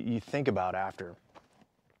you think about after.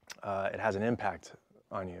 It has an impact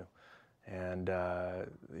on you. And, the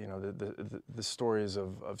stories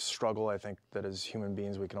of struggle, I think that as human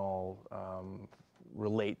beings we can all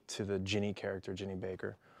relate to the Ginny character, Ginny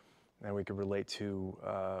Baker, and we could relate to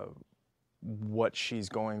what she's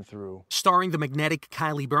going through. Starring the magnetic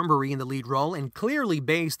Kylie Bunbury in the lead role and clearly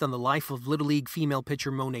based on the life of Little League female pitcher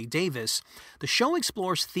Monet Davis, the show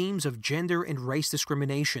explores themes of gender and race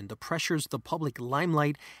discrimination, the pressures of the public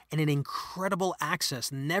limelight, and an incredible access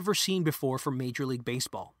never seen before for Major League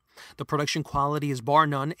Baseball. The production quality is bar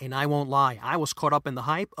none, and I won't lie, I was caught up in the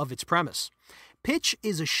hype of its premise. Pitch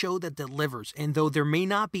is a show that delivers, and though there may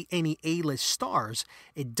not be any A-list stars,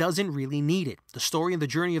 it doesn't really need it. The story and the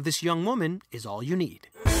journey of this young woman is all you need.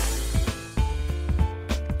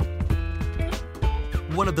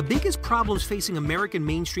 One of the biggest problems facing American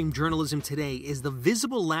mainstream journalism today is the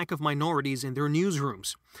visible lack of minorities in their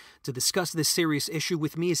newsrooms. To discuss this serious issue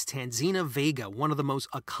with me is Tanzina Vega, one of the most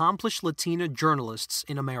accomplished Latina journalists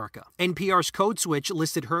in America. NPR's Code Switch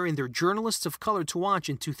listed her in their Journalists of Color to Watch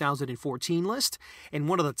in 2014 list, and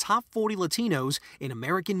one of the top 40 Latinos in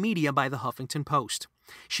American media by the Huffington Post.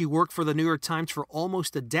 She worked for the New York Times for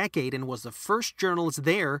almost a decade and was the first journalist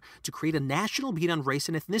there to create a national beat on race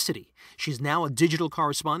and ethnicity. She's now a digital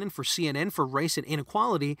correspondent for CNN for race and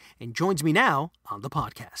inequality and joins me now on the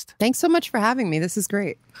podcast. Thanks so much for having me. This is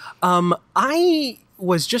great. I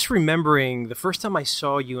was just remembering the first time I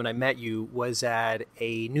saw you and I met you was at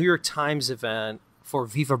a New York Times event for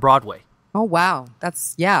Viva Broadway. Oh, wow.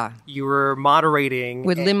 Yeah. You were moderating.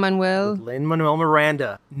 With Lin-Manuel. With Lin-Manuel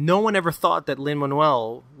Miranda. No one ever thought that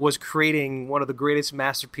Lin-Manuel was creating one of the greatest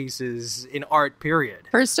masterpieces in art, period.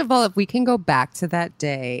 First of all, if we can go back to that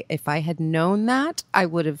day, if I had known that, I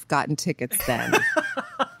would have gotten tickets then.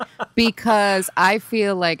 Because I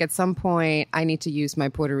feel like at some point I need to use my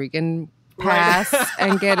Puerto Rican pass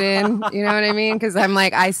and get in, you know what I mean? Because I'm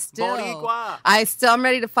like, I'm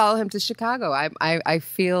ready to follow him to Chicago. I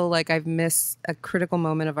feel like I've missed a critical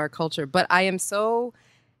moment of our culture, but I am so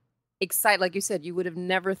excited. Like you said, you would have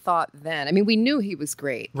never thought then. I mean, we knew he was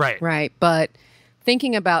great, right? But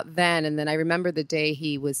thinking about then, and then I remember the day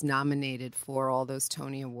he was nominated for all those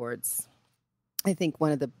Tony Awards. I think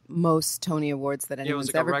one of the most Tony Awards that anyone's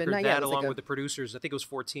ever been. Along with the producers. I think it was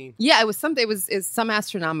 14. Yeah, it was something. It was some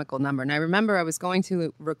astronomical number. And I remember I was going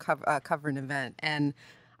to cover an event, and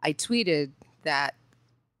I tweeted that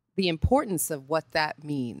the importance of what that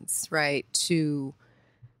means, right, to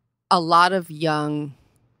a lot of young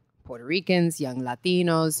Puerto Ricans, young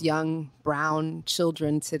Latinos, young brown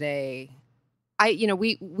children today.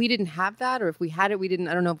 We didn't have that, or if we had it, we didn't.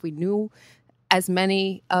 I don't know if we knew as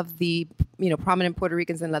many of the prominent Puerto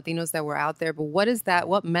Ricans and Latinos that were out there, but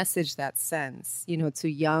what message that sends, to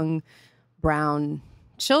young brown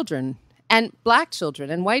children and black children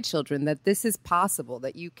and white children, that this is possible,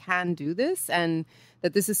 that you can do this, and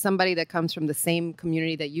that this is somebody that comes from the same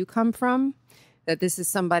community that you come from, that this is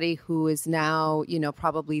somebody who is now,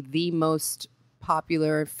 probably the most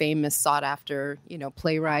popular, famous, sought after,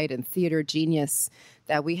 playwright and theater genius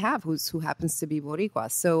that we have, who happens to be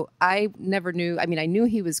Boricua. So I never knew. I mean, I knew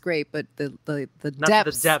he was great, but the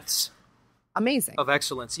depths, amazing, of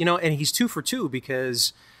excellence. And he's 2 for 2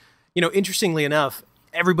 because, interestingly enough,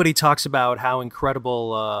 everybody talks about how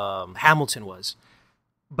incredible Hamilton was.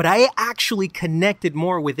 But I actually connected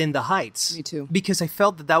more with In the Heights. Me too. Because I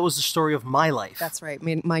felt that was the story of my life. That's right.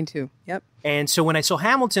 Mine too. Yep. And so when I saw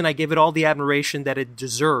Hamilton, I gave it all the admiration that it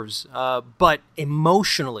deserves. But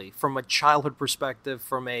emotionally, from a childhood perspective,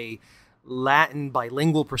 from a Latin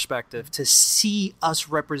bilingual perspective, to see us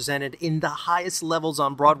represented in the highest levels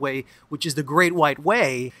on Broadway, which is the Great White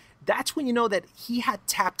Way, that's when you know that he had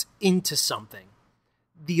tapped into something.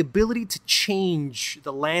 The ability to change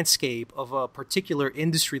the landscape of a particular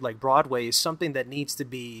industry like Broadway is something that needs to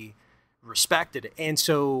be respected. And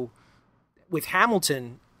so with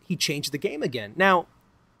Hamilton, he changed the game again. Now,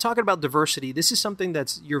 talking about diversity, this is something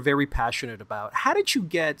you're very passionate about. How did you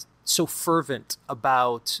get so fervent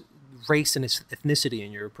about race and ethnicity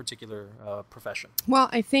in your particular profession? Well,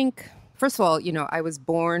 I think, first of all, I was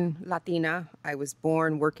born Latina, I was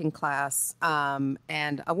born working class,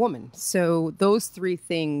 and a woman. So those 3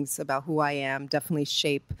 things about who I am definitely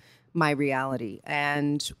shape my reality.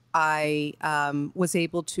 And I was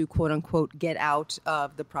able to, quote unquote, get out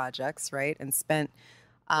of the projects, right, and spent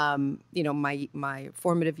my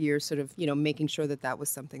formative years sort of, making sure that was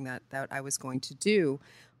something that I was going to do.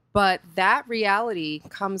 But that reality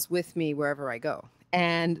comes with me wherever I go.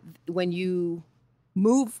 And when you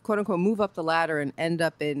move, quote unquote, move up the ladder and end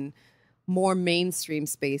up in more mainstream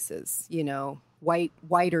spaces,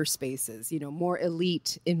 whiter spaces, more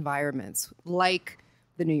elite environments, like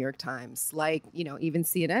the New York Times, like, even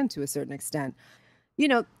CNN to a certain extent,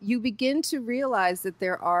 you begin to realize that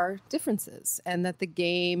there are differences and that the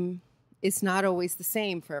game is not always the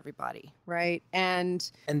same for everybody, right?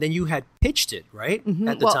 And then you had pitched it, right? Mm-hmm.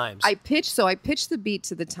 At the Times. I pitched the beat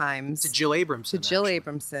to the Times. To Jill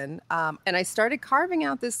Abramson. And I started carving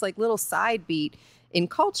out this like little side beat in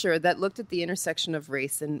culture that looked at the intersection of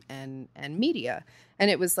race and media.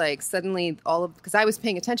 And it was like suddenly because I was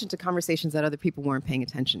paying attention to conversations that other people weren't paying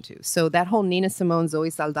attention to. So that whole Nina Simone,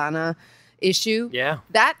 Zoe Saldana issue,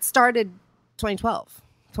 that started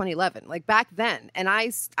 2011, like back then. And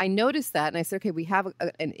I noticed that and I said, okay, we have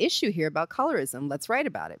an issue here about colorism. Let's write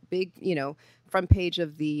about it. Big, front page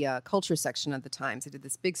of the culture section of the Times. I did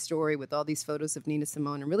this big story with all these photos of Nina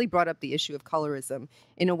Simone and really brought up the issue of colorism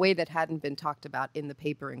in a way that hadn't been talked about in the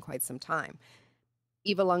paper in quite some time.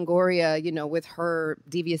 Eva Longoria, with her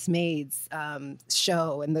Devious Maids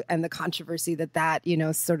show and the controversy that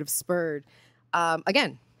sort of spurred.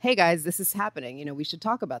 Again, hey guys, this is happening. We should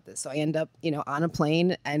talk about this. So I end up, on a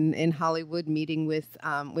plane and in Hollywood meeting with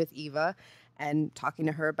Eva. and talking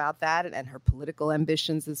to her about that and her political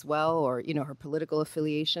ambitions as well, or, her political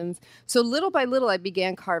affiliations. So little by little, I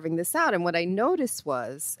began carving this out. And what I noticed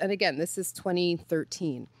was, and again, this is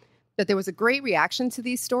 2013, that there was a great reaction to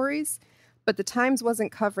these stories, but the Times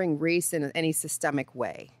wasn't covering race in any systemic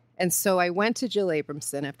way. And so I went to Jill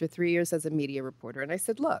Abramson after 3 years as a media reporter, and I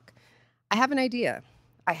said, look, I have an idea.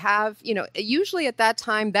 I have, usually at that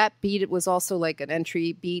time, that beat, it was also like an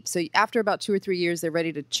entry beat. So after about 2 or 3 years, they're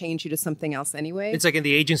ready to change you to something else anyway. It's like in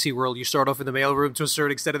the agency world, you start off in the mailroom to a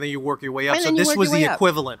certain extent, and then you work your way up. And So this was the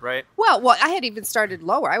equivalent, right? Well, I had even started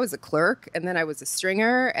lower. I was a clerk, and then I was a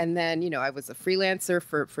stringer, and then, I was a freelancer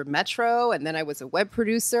for Metro, and then I was a web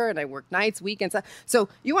producer, and I worked nights, weekends. So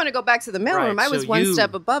you want to go back to the mailroom, Right, I was so one you-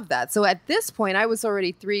 step above that. So at this point, I was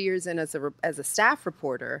already 3 years in as a staff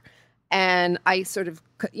reporter. And I sort of,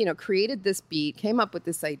 created this beat, came up with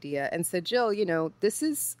this idea and said, Jill, this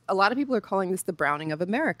is, a lot of people are calling this the Browning of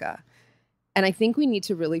America. And I think we need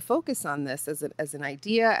to really focus on this as an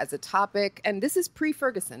idea, as a topic. And this is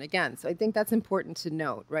pre-Ferguson, again. So I think that's important to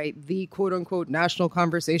note, right? The quote-unquote national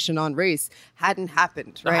conversation on race hadn't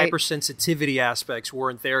happened, The right? hypersensitivity aspects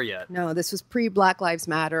weren't there yet. No, this was pre-Black Lives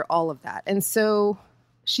Matter, all of that. And so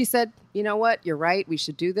she said, you know what? You're right. We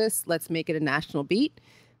should do this. Let's make it a national beat.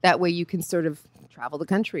 That way you can sort of travel the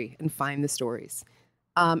country and find the stories.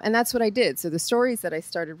 And that's what I did. So the stories that I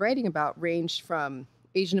started writing about ranged from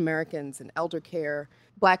Asian Americans and elder care,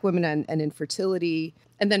 Black women and infertility,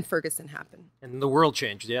 and then Ferguson happened. And the world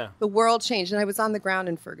changed, yeah. The world changed, and I was on the ground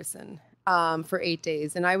in Ferguson for 8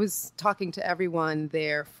 days. And I was talking to everyone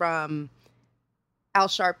there, from Al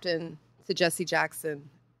Sharpton to Jesse Jackson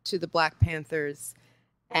to the Black Panthers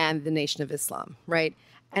and the Nation of Islam, right?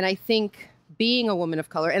 And I think being a woman of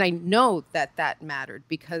color, and I know that mattered,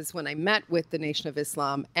 because when I met with the Nation of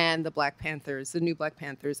Islam and the Black Panthers, the new Black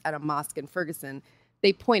Panthers, at a mosque in Ferguson,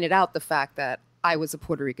 they pointed out the fact that I was a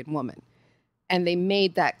Puerto Rican woman. And they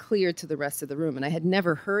made that clear to the rest of the room. And I had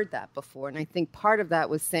never heard that before. And I think part of that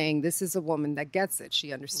was saying, this is a woman that gets it.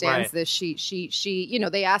 She understands Right. this. She,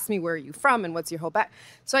 they asked me, where are you from and what's your whole back?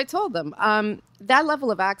 So I told them, that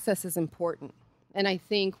level of access is important. And I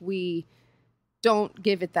think we don't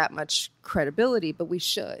give it that much credibility, but we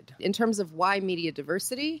should. In terms of why media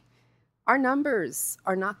diversity, our numbers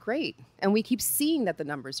are not great. And we keep seeing that the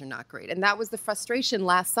numbers are not great. And that was the frustration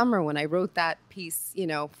last summer when I wrote that piece,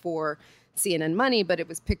 for CNN Money, but it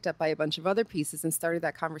was picked up by a bunch of other pieces and started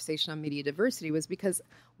that conversation on media diversity, was because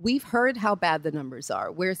we've heard how bad the numbers are.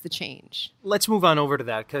 Where's the change? Let's move on over to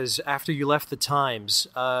that, because after you left the Times,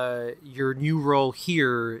 your new role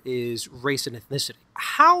here is race and ethnicity.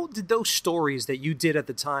 How did those stories that you did at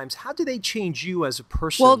the Times, how did they change you as a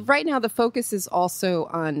person? Well, right now the focus is also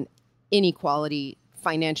on inequality,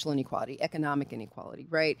 financial inequality, economic inequality,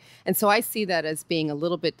 right? And so I see that as being a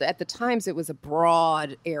little bit, at the Times it was a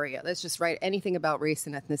broad area. Let's just write anything about race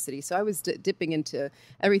and ethnicity. So I was dipping into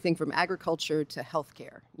everything from agriculture to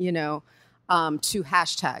healthcare, to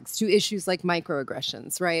hashtags, to issues like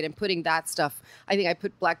microaggressions, right? And putting that stuff, I think I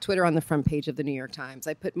put Black Twitter on the front page of the New York Times.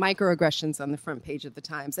 I put microaggressions on the front page of the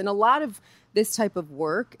Times. And a lot of this type of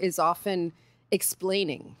work is often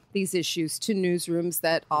explaining these issues to newsrooms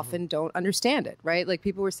that often don't understand it, right? Like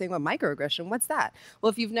people were saying, well, microaggression, what's that? Well,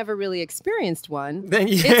 if you've never really experienced one, Then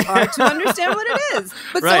it's hard to understand what it is.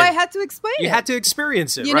 But Right. so I had to explain it. You had to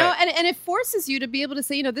experience it, You right? know, and it forces you to be able to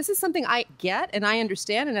say, this is something I get and I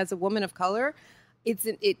understand. And as a woman of color,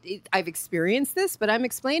 I've experienced this, but I'm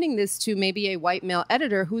explaining this to maybe a white male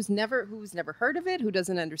editor who's never heard of it, who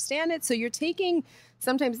doesn't understand it. So you're taking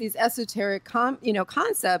sometimes these esoteric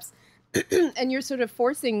concepts and you're sort of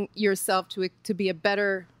forcing yourself to be a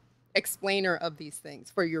better explainer of these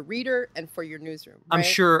things for your reader and for your newsroom. Right? I'm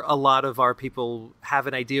sure a lot of our people have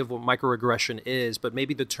an idea of what microaggression is, but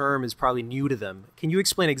maybe the term is probably new to them. Can you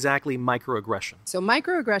explain exactly microaggression? So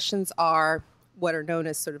microaggressions are what are known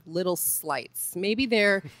as sort of little slights. Maybe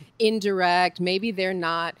they're indirect, maybe they're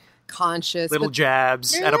not conscious. Little but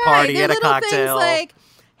jabs they're at a right, party, they're at a little cocktail. Things like,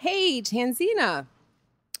 hey, Tanzina,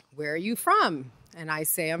 where are you from? And I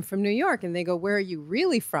say, I'm from New York. And they go, where are you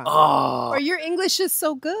really from? Oh. Or your English is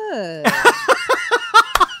so good.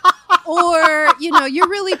 Or, you're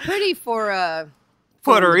really pretty for a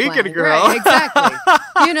Puerto Rican girl. Right, exactly.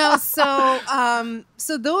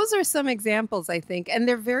 So those are some examples, I think. And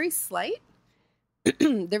they're very slight.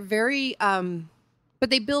 They're very, but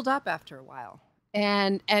they build up after a while.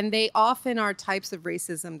 And they often are types of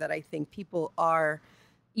racism that I think people are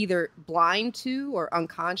either blind to or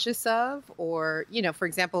unconscious of, or, for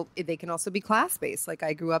example, they can also be class-based. Like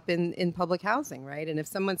I grew up in public housing, right? And if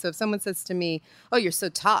someone says to me, oh, you're so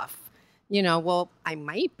tough, well, I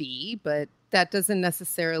might be, but that doesn't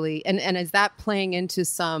necessarily, and is that playing into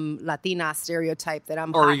some Latina stereotype that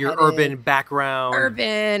I'm or your urban background,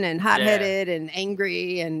 urban and hot-headed and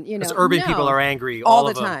angry, and because urban people are angry all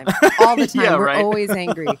of the them. time. All the time, we're right? always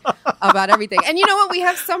angry about everything. And you know what? We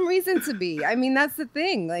have some reason to be. I mean, that's the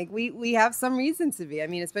thing. Like we have some reason to be. I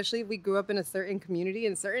mean, especially if we grew up in a certain community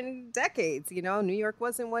in certain decades. You know, New York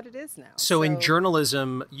wasn't what it is now. So in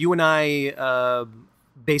journalism, you and I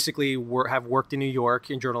basically have worked in New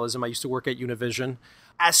York in journalism. I used to work at Univision.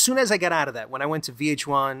 As soon as I got out of that, when I went to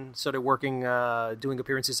VH1, started working, doing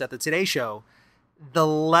appearances at the Today Show, the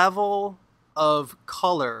level of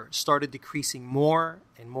color started decreasing more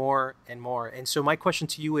and more and more. And so my question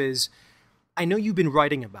to you is, I know you've been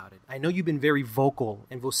writing about it. I know you've been very vocal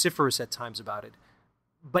and vociferous at times about it.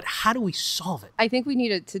 But how do we solve it? I think we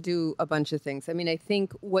needed to do a bunch of things. I mean, I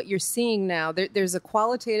think what you're seeing now, there's a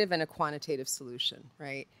qualitative and a quantitative solution,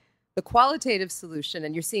 right? The qualitative solution,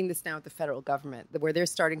 and you're seeing this now at the federal government, where they're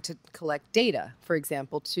starting to collect data, for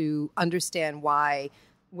example, to understand why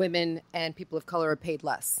women and people of color are paid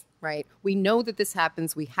less, right? We know that this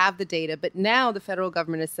happens. We have the data. But now the federal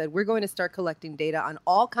government has said, we're going to start collecting data on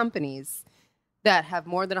all companies that have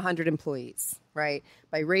more than 100 employees, right,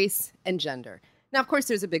 by race and gender. Now, of course,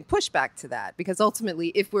 there's a big pushback to that, because ultimately,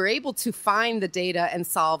 if we're able to find the data and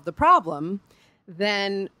solve the problem,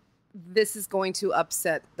 then this is going to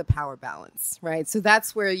upset the power balance, right? So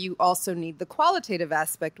that's where you also need the qualitative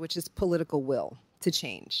aspect, which is political will to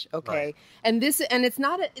change, okay? Right. And it's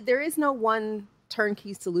not, there is no one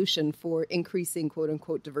turnkey solution for increasing quote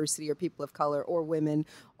unquote diversity or people of color or women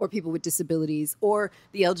or people with disabilities or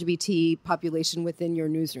the LGBT population within your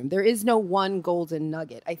newsroom. There is no one golden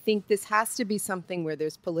nugget. I think this has to be something where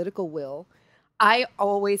there's political will. I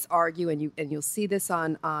always argue, and you'll see this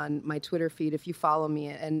on my Twitter feed if you follow me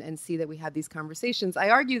and see that we have these conversations. I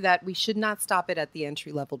argue that we should not stop it at the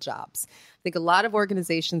entry-level jobs. I think a lot of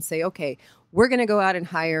organizations say, okay, we're going to go out and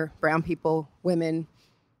hire brown people, women,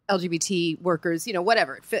 LGBT workers,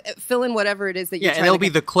 whatever. Fill in whatever it is that you're trying to... Yeah, and they'll be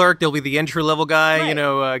the clerk, they'll be the entry-level guy,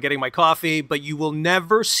 Right. Getting my coffee, but you will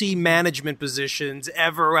never see management positions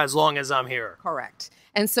ever as long as I'm here. Correct.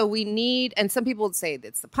 And so we need, and some people would say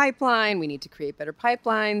it's the pipeline, we need to create better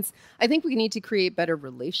pipelines. I think we need to create better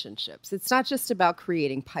relationships. It's not just about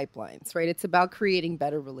creating pipelines, right? It's about creating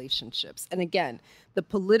better relationships. And again, the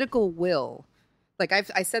political will... Like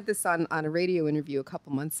I said this on a radio interview a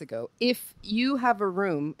couple months ago. If you have a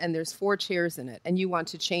room and there's 4 chairs in it and you want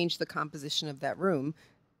to change the composition of that room,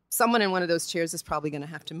 someone in one of those chairs is probably going to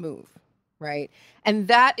have to move, right? And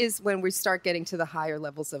that is when we start getting to the higher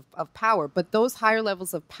levels of power. But those higher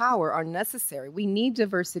levels of power are necessary. We need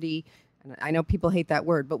diversity. And I know people hate that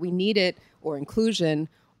word, but we need it, or inclusion,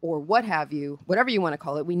 or what have you, whatever you want to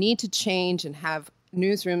call it. We need to change and have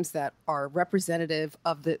newsrooms that are representative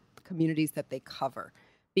of the communities that they cover,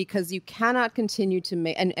 because you cannot continue to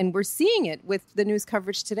make, and we're seeing it with the news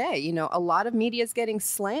coverage today. A lot of media is getting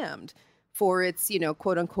slammed for its,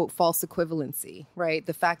 quote unquote, false equivalency, right?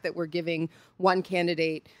 The fact that we're giving one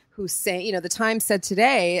candidate who's saying, the Times said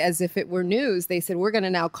today, as if it were news, they said, we're going to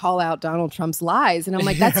now call out Donald Trump's lies. And I'm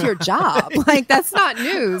like, that's your job. Like, that's not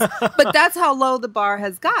news. But that's how low the bar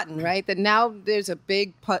has gotten, right? That now there's a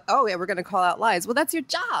big, oh yeah, we're going to call out lies. Well, that's your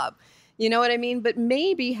job. You know what I mean? But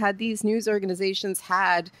maybe had these news organizations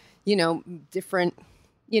had, different,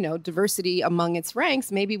 diversity among its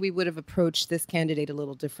ranks, maybe we would have approached this candidate a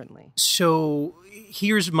little differently. So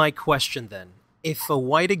here's my question then. If a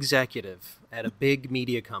white executive at a big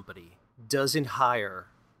media company doesn't hire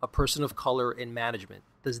a person of color in management,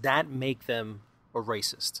 does that make them a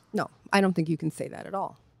racist? No, I don't think you can say that at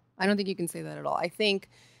all. I think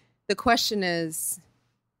the question is,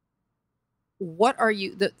 what are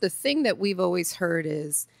you, the thing that we've always heard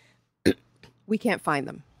is we can't find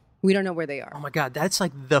them. We don't know where they are. Oh my God, that's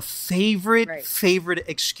like the favorite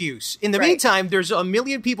excuse. In the meantime, there's a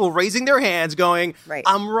million people raising their hands going,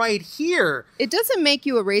 I'm right here. It doesn't make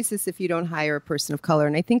you a racist if you don't hire a person of color.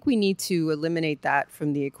 And I think we need to eliminate that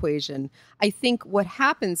from the equation. I think what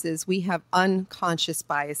happens is we have unconscious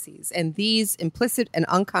biases. And these implicit and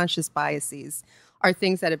unconscious biases are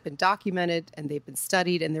things that have been documented and they've been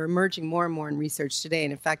studied, and they're emerging more and more in research today.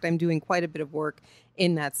 And in fact, I'm doing quite a bit of work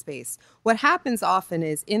in that space. What happens often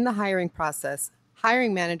is in the hiring process,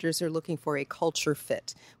 hiring managers are looking for a culture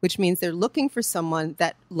fit, which means they're looking for someone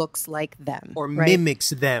that looks like them. Or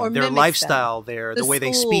mimics them, or their lifestyle, the way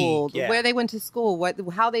they speak. Yeah. Where they went to school,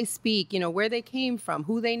 how they speak, where they came from,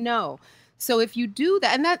 who they know. So if you do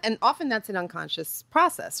that, and often that's an unconscious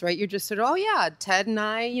process, right? You're just sort of, oh yeah, Ted and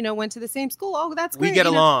I, went to the same school. Oh, that's great. We get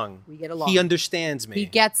along. We get along. He understands me. He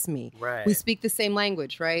gets me. Right. We speak the same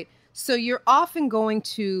language, right? So you're often going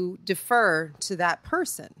to defer to that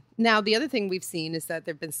person. Now, the other thing we've seen is that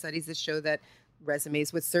there have been studies that show that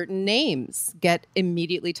resumes with certain names get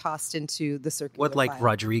immediately tossed into the circular What, like file.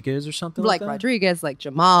 Rodriguez or something Like that? Rodriguez, like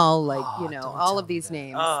Jamal, like, don't all tell of me these that.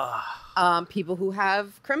 names. People who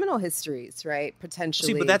have criminal histories, right?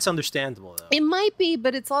 Potentially. See, but that's understandable, though. It might be,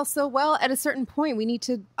 but it's also, well, at a certain point, we need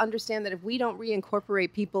to understand that if we don't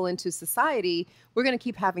reincorporate people into society, we're going to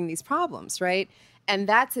keep having these problems, right? And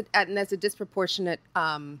that's a disproportionate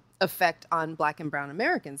effect on Black and Brown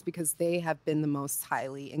Americans because they have been the most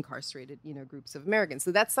highly incarcerated, groups of Americans.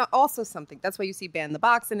 So that's also something. That's why you see ban the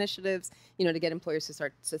box initiatives, to get employers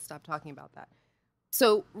to stop talking about that.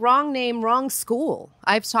 So wrong name, wrong school.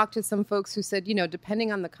 I've talked to some folks who said,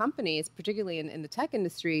 depending on the companies, particularly in the tech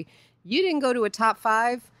industry, you didn't go to a top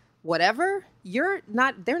 5, whatever, they're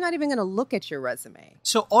not even going to look at your resume.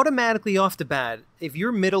 So automatically off the bat, if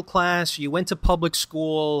you're middle class, you went to public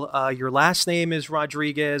school, your last name is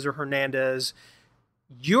Rodriguez or Hernandez,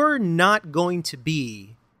 you're not going to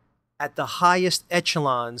be at the highest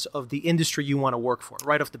echelons of the industry you want to work for,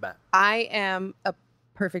 right off the bat. I am a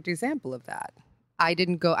perfect example of that. I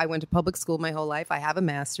went to public school my whole life. I have a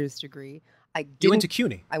master's degree. You went to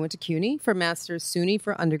CUNY? I went to CUNY for master's, SUNY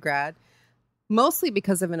for undergrad. Mostly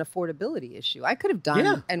because of an affordability issue. I could have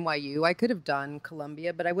done NYU, I could have done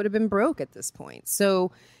Columbia, but I would have been broke at this point.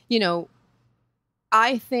 So,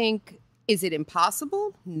 I think, is it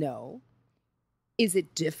impossible? No. Is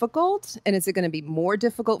it difficult? And is it going to be more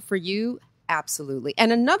difficult for you? Absolutely.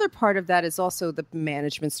 And another part of that is also the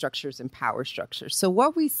management structures and power structures. So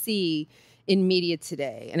what we see in media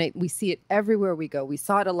today, and we see it everywhere we go, we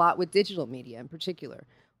saw it a lot with digital media in particular,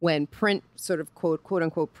 when print sort of quote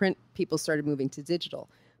unquote print people started moving to digital.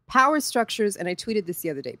 Power structures, and I tweeted this the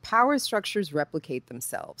other day, power structures replicate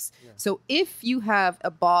themselves. Yeah. So if you have a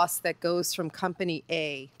boss that goes from company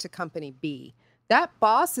A to company B, that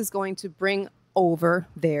boss is going to bring over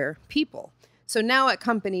their people. So now at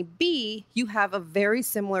company B, you have a very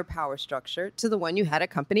similar power structure to the one you had at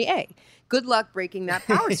company A. Good luck breaking that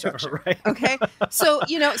power structure. Right. Okay. So,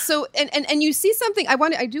 and you see something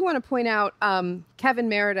I do want to point out, Kevin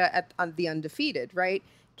Merida on The Undefeated, right?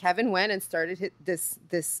 Kevin went and started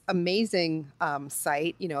this amazing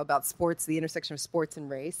site, about sports, the intersection of sports and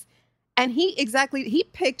race. And he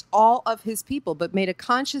picked all of his people, but made a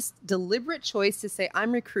conscious, deliberate choice to say,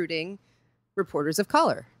 I'm recruiting reporters of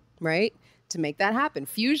color, right? To make that happen.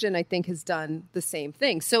 Fusion, I think, has done the same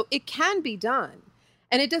thing. So it can be done.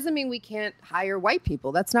 And it doesn't mean we can't hire white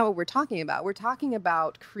people. That's not what we're talking about. We're talking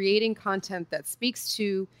about creating content that speaks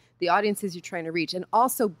to the audiences you're trying to reach, and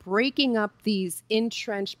also breaking up these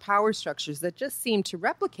entrenched power structures that just seem to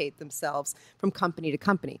replicate themselves from company to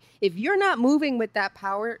company. If you're not moving with that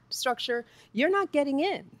power structure, you're not getting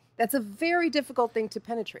in. That's a very difficult thing to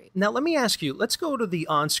penetrate. Now, let me ask you, let's go to the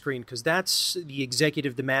on-screen, because that's the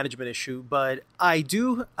executive, the management issue. But I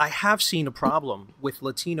have seen a problem with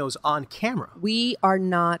Latinos on camera. We are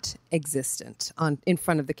not existent in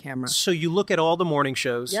front of the camera. So you look at all the morning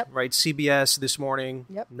shows, Yep. right? CBS this morning,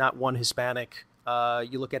 Yep. Not one Hispanic.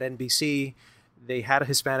 You look at NBC, they had a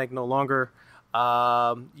Hispanic, no longer.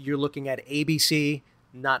 You're looking at ABC,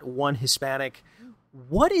 not one Hispanic.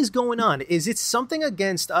 What is going on? Is it something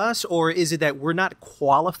against us, or is it that we're not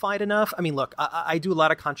qualified enough? I mean, look, I do a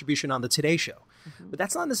lot of contribution on the Today Show, but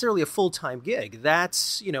that's not necessarily a full-time gig.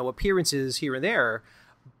 That's, appearances here and there.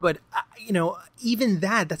 But, even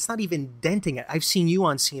that's not even denting it. I've seen you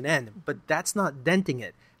on CNN, but that's not denting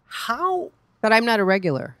it. How? But I'm not a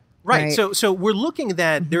regular. Right. So we're looking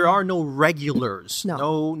that there are no regulars,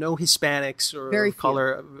 No. no Hispanics or Very few.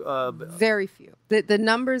 color. Very few. The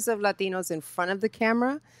numbers of Latinos in front of the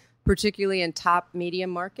camera, particularly in top media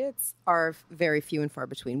markets, are very few and far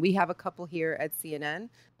between. We have a couple here at CNN,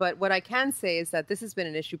 but what I can say is that this has been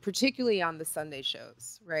an issue, particularly on the Sunday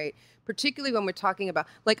shows, right? Particularly when we're talking about,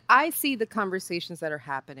 I see the conversations that are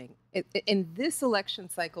happening in this election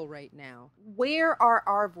cycle right now. Where are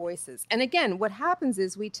our voices? And again, what happens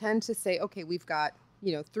is we tend to say, okay, we've got,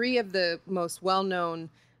 3 of the most well-known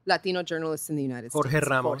Latino journalists in the United States. Jorge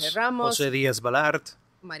Ramos, Jose Diaz-Balart,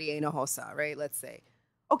 Maria Hinojosa, right? Let's say.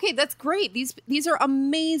 Okay, that's great. These are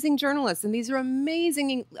amazing journalists, and these are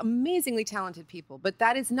amazingly talented people. But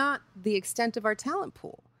that is not the extent of our talent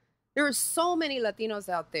pool. There are so many Latinos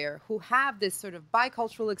out there who have this sort of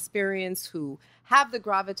bicultural experience, who have the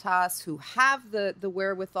gravitas, who have the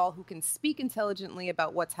wherewithal, who can speak intelligently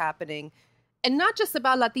about what's happening, and not just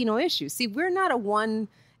about Latino issues. See, we're not a one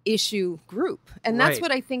issue group. And that's Right.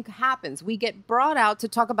 what I think happens. We get brought out to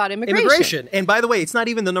talk about immigration. And by the way, it's not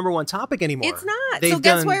even the number one topic anymore. It's not. They've So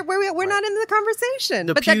guess done- where we're not in the conversation.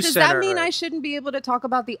 The But Pew does that Center, mean I right. shouldn't be able to talk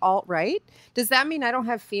about the alt-right? Does that mean I don't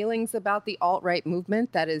have feelings about the alt-right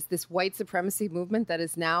movement, that is this white supremacy movement that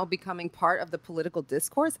is now becoming part of the political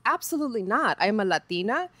discourse? Absolutely not. I am a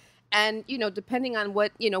Latina. And, depending on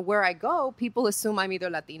what, where I go, people assume I'm either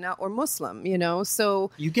Latina or Muslim,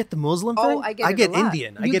 so. You get the Muslim thing? Oh, I get it a lot.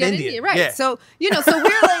 Indian. I You get Indian. right. Yeah. So, so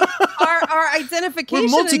we're like, our identification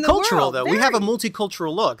We're in the world, multicultural, though. We have a very.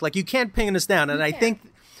 multicultural look. Like, you can't pin us down. And I think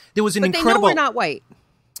there was an But incredible... they know we're not white.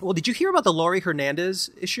 Well, did you hear about the Laurie Hernandez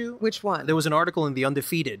issue? Which one? There was an article in The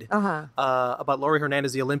Undefeated about Laurie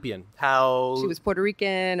Hernandez, the Olympian. How She was Puerto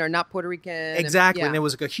Rican or not Puerto Rican. Exactly. Yeah. And there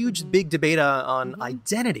was like a huge, big debate on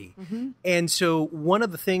identity. And so one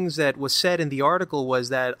of the things that was said in the article was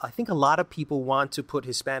that I think a lot of people want to put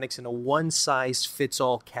Hispanics in a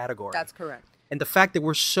one-size-fits-all category. That's correct. And the fact that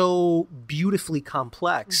we're so beautifully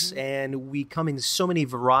complex and we come in so many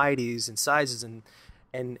varieties and sizes and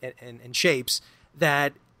shapes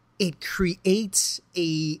that it creates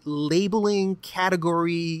a labeling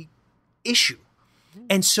category issue.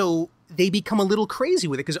 And so they become a little crazy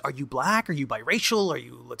with it because are you black? Are you biracial? Are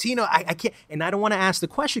you Latino? I can't, and I don't want to ask the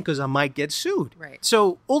question because I might get sued. Right.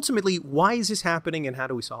 So ultimately, why is this happening and how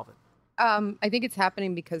do we solve it? I think it's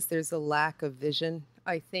happening because there's a lack of vision.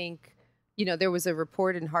 I think, there was a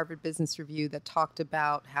report in Harvard Business Review that talked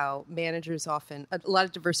about how managers often, a lot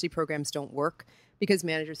of diversity programs don't work because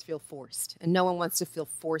managers feel forced and no one wants to feel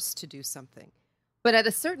forced to do something. But at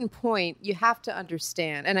a certain point, you have to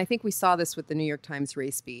understand, and I think we saw this with the New York Times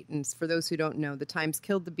race beat. And for those who don't know, the Times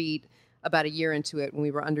killed the beat about a year into it when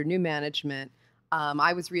we were under new management.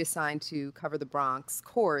 I was reassigned to cover the Bronx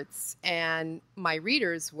courts, and my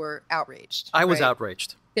readers were outraged. I was right?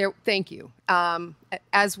 outraged. Thank you.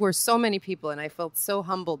 As were so many people, and I felt so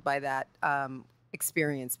humbled by that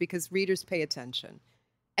experience because readers pay attention.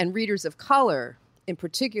 And readers of color, in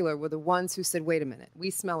particular, were the ones who said, wait a minute,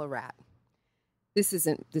 we smell a rat. This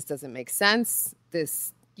doesn't make sense.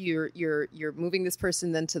 You're moving this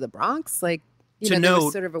person then to the Bronx? Like, To there was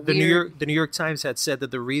note, sort of a the weird... New York Times had said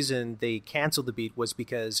that the reason they canceled the beat was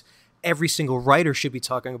because every single writer should be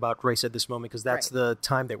talking about race at this moment because that's the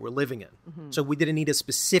time that we're living in. So we didn't need a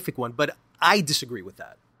specific one, but I disagree with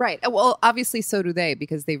that. Right. Well, obviously so do they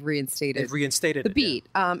because they've reinstated the beat.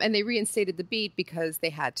 Yeah. And they reinstated the beat because they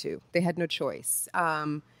had to. They had no choice.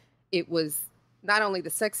 It was not only the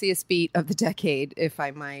sexiest beat of the decade, if I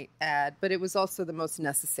might add, but it was also the most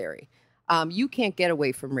necessary. You can't get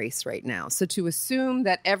away from race right now. So to assume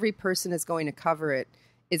that every person is going to cover it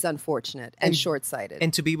is unfortunate and short-sighted.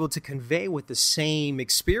 And to be able to convey with the same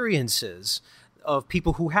experiences of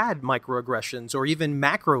people who had microaggressions or even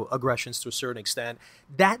macroaggressions to a certain extent,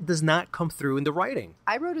 that does not come through in the writing.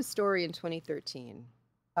 I wrote a story in 2013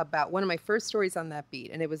 about one of my first stories on that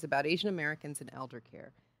beat, and it was about Asian Americans in elder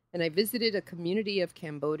care. And I visited a community of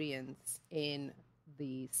Cambodians in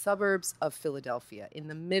the suburbs of Philadelphia in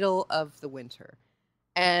the middle of the winter.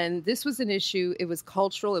 And this was an issue. It was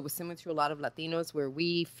cultural. It was similar to a lot of Latinos where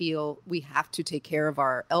we feel we have to take care of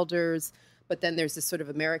our elders. But then there's this sort of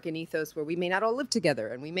American ethos where we may not all live together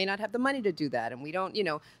and we may not have the money to do that. And we don't,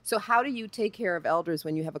 so how do you take care of elders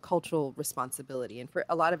when you have a cultural responsibility? And for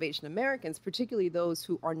a lot of Asian Americans, particularly those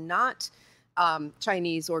who are not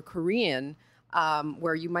Chinese or Korean,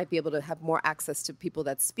 where you might be able to have more access to people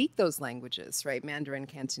that speak those languages, right? Mandarin,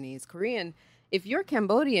 Cantonese, Korean. If you're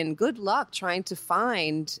Cambodian, good luck trying to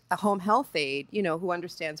find a home health aide, who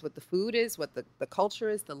understands what the food is, what the culture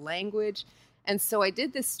is, the language. And so I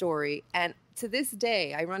did this story. And to this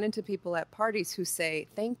day, I run into people at parties who say,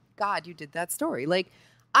 thank God you did that story. Like,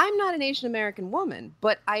 I'm not an Asian American woman,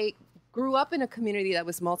 but I grew up in a community that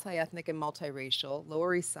was multi-ethnic and multiracial,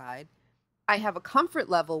 Lower East Side. I have a comfort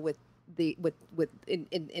level with being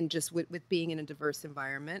in a diverse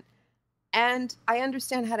environment. And I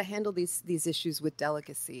understand how to handle these issues with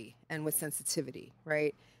delicacy and with sensitivity,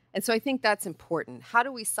 right? And so I think that's important. How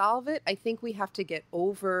do we solve it? I think we have to get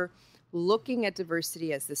over looking at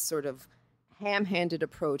diversity as this sort of ham-handed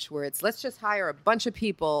approach where it's let's just hire a bunch of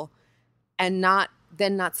people and not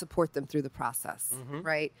support them through the process,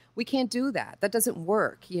 right? We can't do that. That doesn't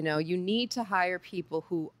work. You need to hire people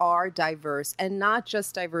who are diverse and not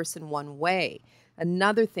just diverse in one way.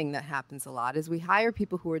 Another thing that happens a lot is we hire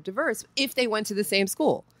people who are diverse if they went to the same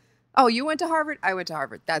school. Oh, you went to Harvard? I went to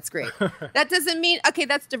Harvard. That's great. That doesn't mean, okay,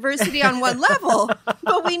 that's diversity on one level,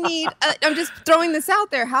 but we need, I'm just throwing this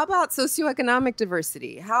out there. How about socioeconomic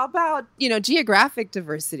diversity? How about, geographic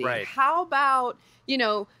diversity? Right. How about,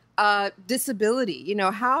 disability? You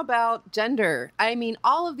know, how about gender? I mean,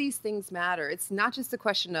 all of these things matter. It's not just a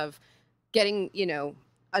question of getting, you know,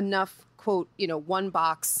 enough, quote, you know,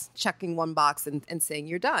 checking one box and saying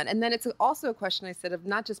you're done. And then it's also a question, I said, of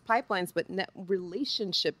not just pipelines, but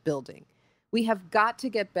relationship building. We have got to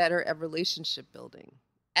get better at relationship building.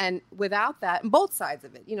 And without that, both sides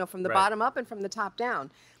of it, you know, from the bottom up and from the top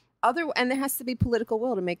down. And there has to be political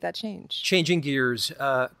will to make that change. Changing gears,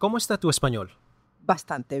 ¿cómo está tu español?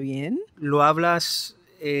 Bastante bien. ¿Lo hablas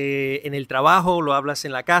en el trabajo? ¿Lo hablas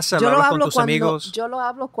en la casa? ¿Lo hablas con tus amigos? Yo lo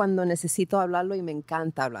hablo cuando necesito hablarlo y me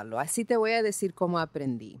encanta hablarlo. Así te voy a decir cómo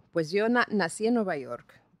aprendí. Pues yo nací en Nueva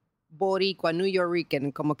York. Boricua, New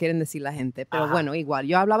Yorker, como quieren decir la gente. Pero bueno, igual,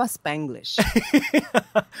 yo hablaba Spanglish.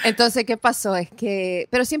 Entonces, ¿qué pasó? Es que...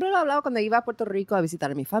 Pero siempre lo hablaba cuando iba a Puerto Rico a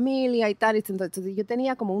visitar a mi familia y tal. Entonces, yo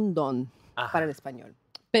tenía como un don para el español.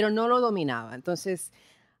 Pero no lo dominaba. Entonces,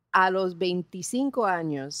 a los 25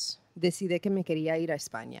 años, decidí que me quería ir a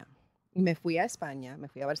España. Y me fui a España, me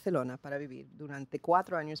fui a Barcelona para vivir. Durante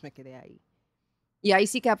 4 años me quedé ahí. Y ahí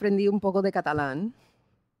sí que aprendí un poco de catalán.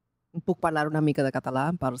 Puc parlar una mica de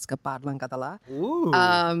català, pels que parlen català.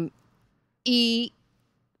 Y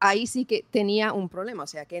ahí sí que tenía un problema, o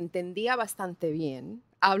sea, que entendía bastante bien,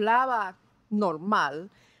 hablaba normal,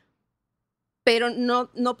 pero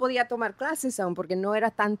no podía tomar clases aún porque no era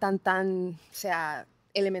tan, o sea,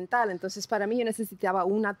 elemental. Entonces, para mí yo necesitaba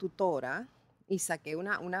una tutora y saqué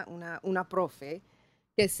una profe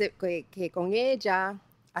que con ella...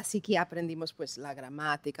 Así que aprendimos pues la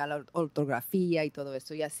gramática, la ortografía y todo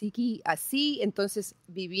eso. Y así entonces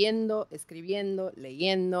viviendo, escribiendo,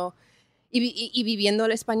 leyendo y viviendo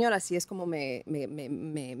el español, así es como me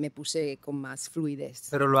puse con más fluidez.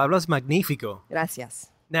 Pero lo hablas magnífico. Gracias.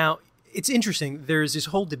 Now, it's interesting. There's this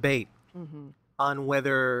whole debate on what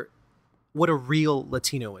a real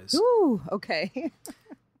Latino is. Ooh, okay.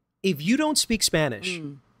 If you don't speak Spanish...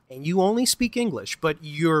 and you only speak English, but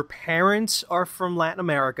your parents are from Latin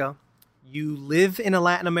America, you live in a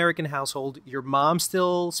Latin American household, your mom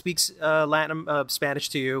still speaks Spanish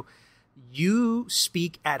to you, you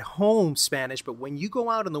speak at home Spanish, but when you go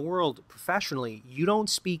out in the world professionally, you don't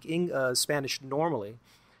speak Spanish normally,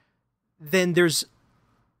 then there's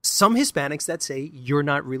some Hispanics that say you're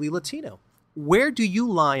not really Latino. Where do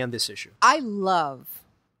you lie on this issue? I love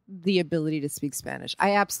the ability to speak Spanish.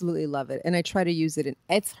 I absolutely love it. And I try to use it. And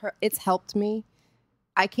it's helped me.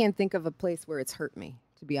 I can't think of a place where it's hurt me,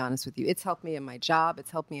 to be honest with you. It's helped me in my job.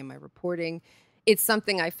 It's helped me in my reporting. It's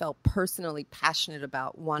something I felt personally passionate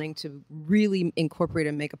about, wanting to really incorporate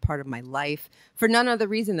and make a part of my life for none other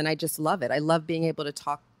reason than I just love it. I love being able to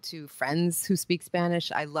talk to friends who speak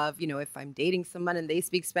Spanish. I love, you know, if I'm dating someone and they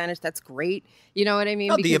speak Spanish, that's great. You know what I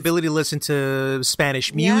mean? The ability to listen to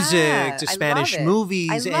Spanish music, to Spanish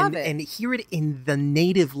movies, and hear it in the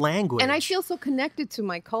native language. And I feel so connected to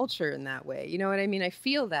my culture in that way. You know what I mean? I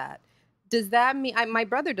feel that. Does that mean my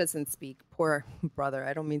brother doesn't speak? Poor brother.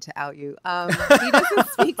 I don't mean to out you. He doesn't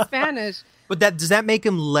speak Spanish. But does that make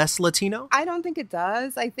him less Latino? I don't think it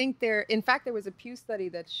does. I think in fact, there was a Pew study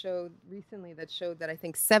that showed that I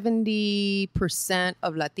think 70%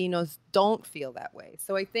 of Latinos don't feel that way.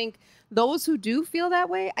 So I think those who do feel that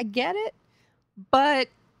way, I get it, but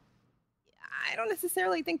I don't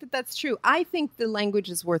necessarily think that that's true. I think the language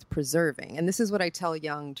is worth preserving. And this is what I tell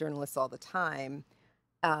young journalists all the time.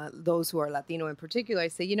 Those who are Latino in particular, I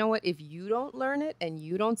say, you know what, if you don't learn it and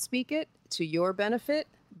you don't speak it to your benefit,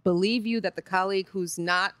 believe you that the colleague who's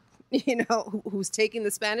not, you know, who's taking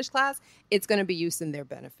the Spanish class, it's going to be used in their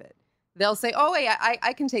benefit. They'll say, oh, hey,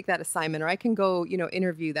 I can take that assignment, or I can go, you know,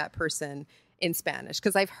 interview that person in Spanish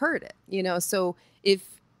because I've heard it, you know. So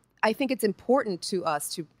I think it's important to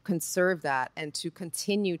us to conserve that and to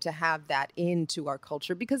continue to have that into our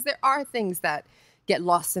culture, because there are things that get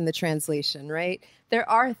lost in the translation, right? There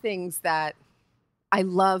are things that I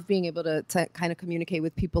love being able to kind of communicate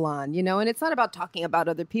with people on, you know, and it's not about talking about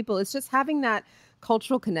other people. It's just having that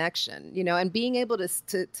cultural connection, you know, and being able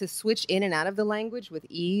to switch in and out of the language with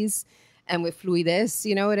ease and with fluidez,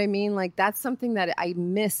 you know what I mean? Like, that's something that I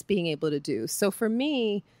miss being able to do. So for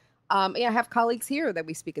me, I have colleagues here that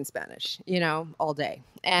we speak in Spanish, you know, all day.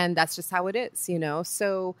 And that's just how it is, you know.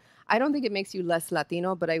 So I don't think it makes you less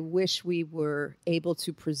Latino, but I wish we were able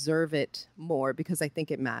to preserve it more, because I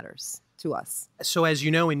think it matters to us. So as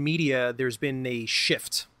you know, in media, there's been a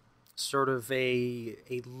shift, sort of a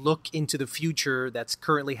look into the future that's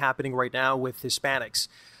currently happening right now with Hispanics.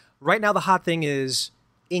 Right now, the hot thing is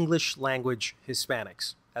English language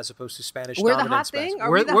Hispanics, as opposed to Spanish. We're the hot thing?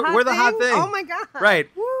 We're the hot thing. Oh, my God. Right.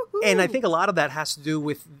 Woo-hoo. And I think a lot of that has to do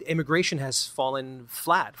with immigration has fallen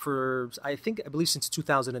flat for, I believe since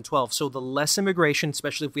 2012. So the less immigration,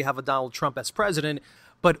 especially if we have a Donald Trump as president,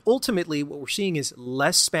 but ultimately what we're seeing is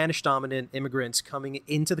less Spanish-dominant immigrants coming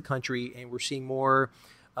into the country, and we're seeing more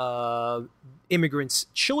immigrants'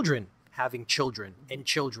 children having children. And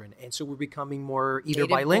so we're becoming more either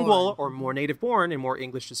bilingual or more native-born and more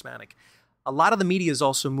English-Hispanic. A lot of the media is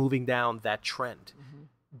also moving down that trend. Mm-hmm.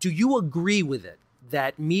 Do you agree with it,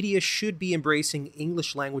 that media should be embracing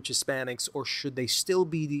English language Hispanics, or should they still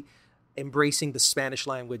be embracing the Spanish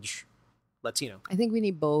language Latino? I think we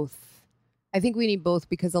need both.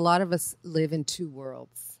 Because a lot of us live in two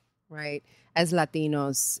worlds, right? As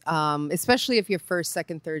Latinos, especially if you're first,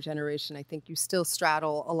 second, third generation, I think you still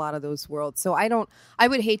straddle a lot of those worlds. So I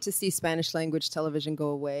would hate to see Spanish language television go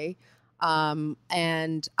away.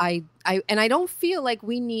 And I don't feel like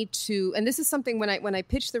we need to, and this is something when I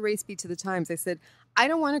pitched the race beat to the Times, I said, I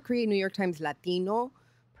don't want to create New York Times Latino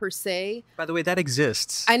per se. By the way, that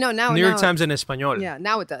exists. I know now. New York Times in Espanol. Yeah,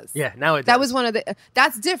 now it does. Yeah, now it does. That was one of the,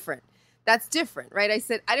 that's different, right? I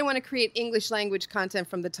said, I didn't want to create English language content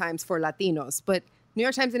from the Times for Latinos, but New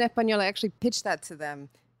York Times in Espanol, I actually pitched that to them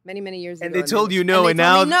many, many years ago. And they told you no, and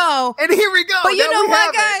now no. And here we go. But you know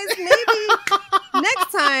what, guys? Maybe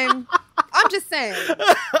next time, I'm just saying.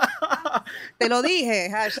 Te lo dije,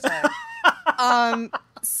 hashtag.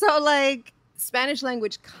 So like Spanish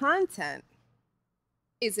language content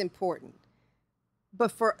is important.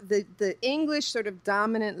 But for the English sort of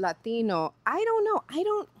dominant Latino, I don't know.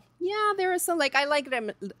 There are some, like, I like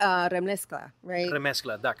Remezcla, right?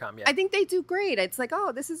 Remezcla.com, yeah. I think they do great. It's like,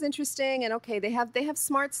 oh, this is interesting. And okay, they have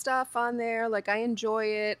smart stuff on there. Like, I enjoy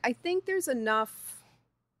it. I think there's enough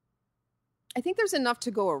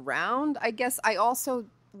to go around. I guess I also,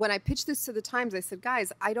 when I pitched this to the Times, I said,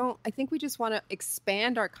 guys, I think we just want to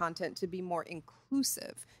expand our content to be more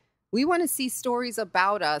inclusive. We want to see stories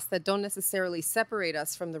about us that don't necessarily separate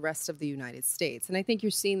us from the rest of the United States. And I think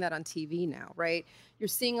you're seeing that on TV now, right? You're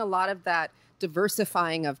seeing a lot of that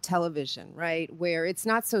diversifying of television, right? Where it's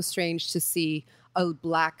not so strange to see a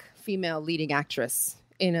Black female leading actress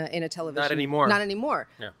in a television. Not anymore. Not anymore.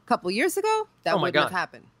 Yeah. A couple years ago, that wouldn't have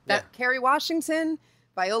happened. Kerry Washington,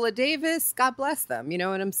 Viola Davis, God bless them. You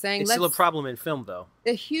know what I'm saying? It's still a problem in film, though.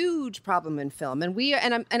 A huge problem in film,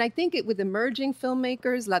 and I think with emerging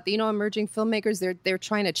filmmakers, Latino emerging filmmakers, they're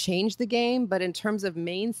trying to change the game. But in terms of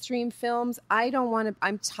mainstream films,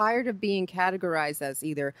 I'm tired of being categorized as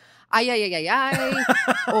either ay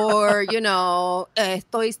or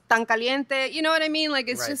estoy tan caliente. You know what I mean? Like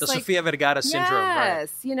it's just the like Sofia Vergara syndrome.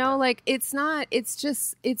 Yes, right. Like it's not. It's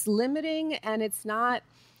just limiting, and it's not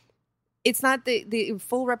the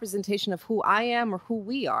full representation of who I am or who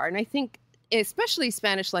we are. And I think especially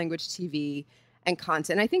Spanish language TV and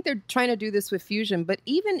content, I think they're trying to do this with Fusion, but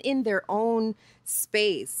even in their own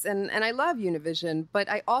space, and I love Univision, but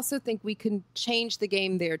I also think we can change the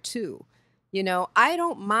game there too. I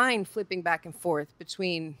don't mind flipping back and forth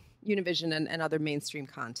between Univision and other mainstream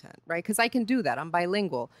content, right? Because I can do that. I'm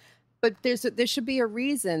bilingual. But there should be a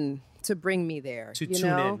reason to bring me there. To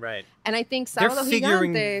tune in, right. And I think Sábado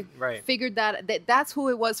Gigante figured that's who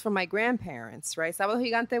it was for my grandparents, right? Sábado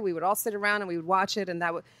Gigante, we would all sit around and we would watch it, and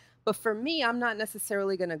that would. But for me, I'm not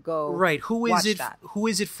necessarily going to go. Right. Who is it? That. Who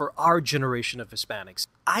is it for our generation of Hispanics?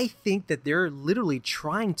 I think that they're literally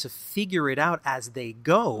trying to figure it out as they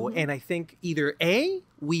go, and I think either A,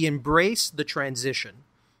 we embrace the transition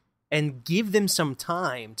and give them some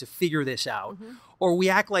time to figure this out. Or we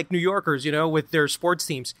act like New Yorkers, with their sports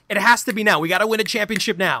teams. It has to be now. We got to win a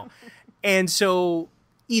championship now. And so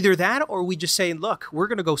either that, or we just say, look, we're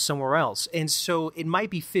going to go somewhere else. And so it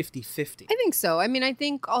might be 50-50. I think so. I mean, I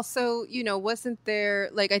think also, wasn't there,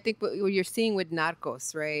 like, I think what you're seeing with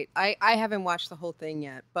Narcos, right? I haven't watched the whole thing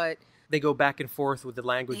yet, but they go back and forth with the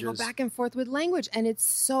languages. They go back and forth with language, and it's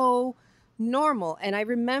so normal. And I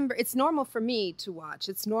remember it's normal for me to watch.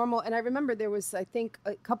 It's normal. And I remember there was, I think,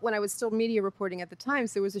 a couple when I was still media reporting at the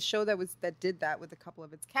Times, there was a show that did that with a couple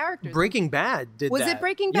of its characters. Breaking Bad did was that. Was it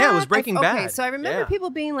Breaking Bad? Yeah, it was Breaking Bad. Okay, so I remember people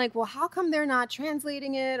being like, well, how come they're not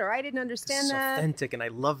translating it? Or I didn't understand it's that. Authentic, and I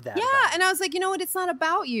love that. Yeah, and I was like, you know what? It's not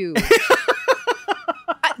about you.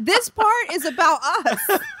 This part is about us.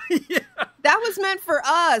 Yeah. That was meant for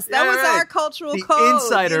us. That was our cultural code. The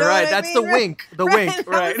insider, right? That's the wink. The wink,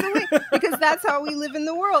 right? That was the wink, because that's how we live in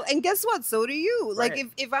the world. And guess what? So do you. Like,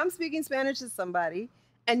 if I'm speaking Spanish to somebody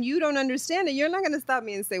and you don't understand it, you're not going to stop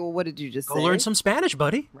me and say, well, what did you just say? Go learn some Spanish,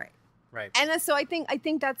 buddy. Right. And so I think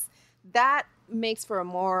that makes for a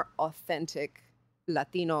more authentic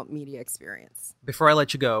Latino media experience. Before I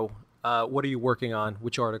let you go, What are you working on?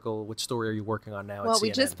 Which article, which story are you working on now at CNN?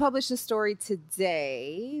 We just published a story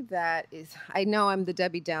today that is, I know I'm the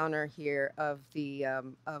Debbie Downer here of the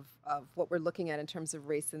of what we're looking at in terms of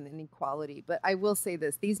race and inequality. But I will say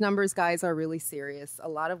this, these numbers, guys, are really serious. A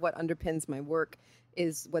lot of what underpins my work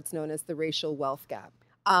is what's known as the racial wealth gap.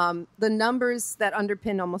 The numbers that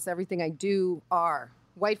underpin almost everything I do are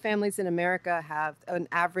white families in America have an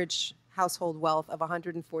average household wealth of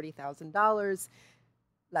 $140,000,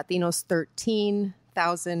 Latinos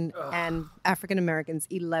 $13,000, and African Americans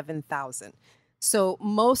 $11,000. So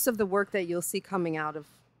most of the work that you'll see coming out of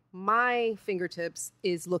my fingertips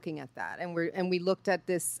is looking at that, and we looked at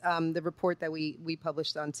this the report that we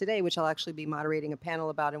published on today, which I'll actually be moderating a panel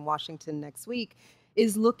about in Washington next week,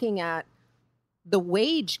 is looking at the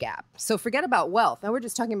wage gap. So forget about wealth. Now we're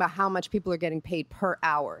just talking about how much people are getting paid per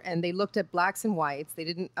hour. And they looked at blacks and whites. They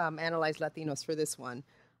didn't analyze Latinos for this one.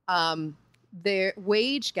 Their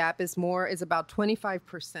wage gap is about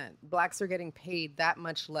 25%. Blacks are getting paid that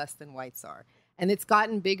much less than whites are. And it's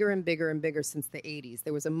gotten bigger and bigger and bigger since the 80s.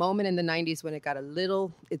 There was a moment in the 90s when it got a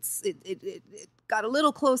little, it got a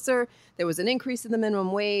little closer. There was an increase in the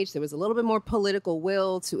minimum wage. There was a little bit more political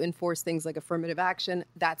will to enforce things like affirmative action.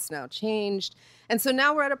 That's now changed. And so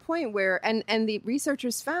now we're at a point where, and the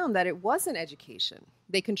researchers found that it wasn't education.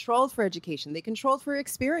 They controlled for education. They controlled for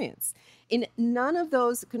experience. In none of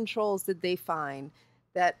those controls did they find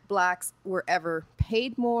that blacks were ever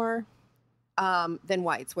paid more than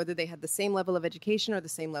whites, whether they had the same level of education or the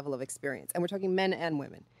same level of experience. And we're talking men and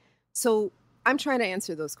women. So I'm trying to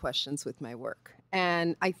answer those questions with my work.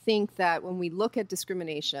 And I think that when we look at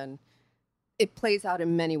discrimination, it plays out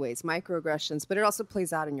in many ways, microaggressions, but it also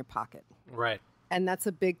plays out in your pocket. Right. And that's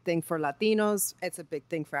a big thing for Latinos. It's a big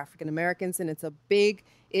thing for African Americans. And it's a big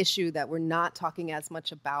issue that we're not talking as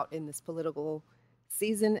much about in this political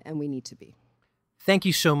season, and we need to be. Thank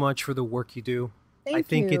you so much for the work you do. I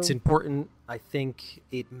think it's important. I think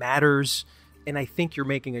it matters. And I think you're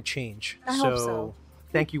making a change. I hope so.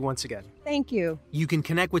 Thank you once again. Thank you. You can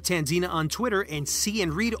connect with Tanzina on Twitter and see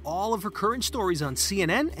and read all of her current stories on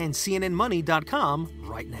CNN and CNNmoney.com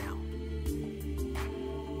right now.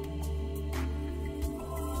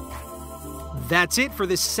 That's it for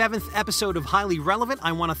this 7th episode of Highly Relevant.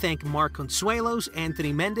 I want to thank Mark Consuelos,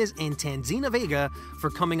 Anthony Mendez, and Tanzina Vega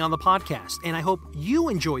for coming on the podcast, and I hope you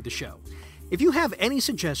enjoyed the show. If you have any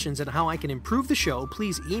suggestions on how I can improve the show,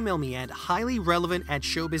 please email me at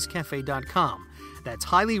highlyrelevant@showbizcafe.com. That's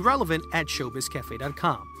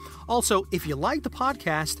highlyrelevant@showbizcafe.com. Also, if you like the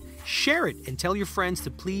podcast, share it and tell your friends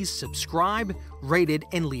to please subscribe, rate it,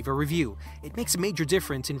 and leave a review. It makes a major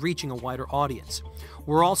difference in reaching a wider audience.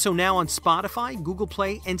 We're also now on Spotify, Google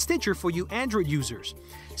Play, and Stitcher for you Android users.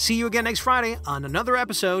 See you again next Friday on another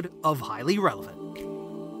episode of Highly Relevant.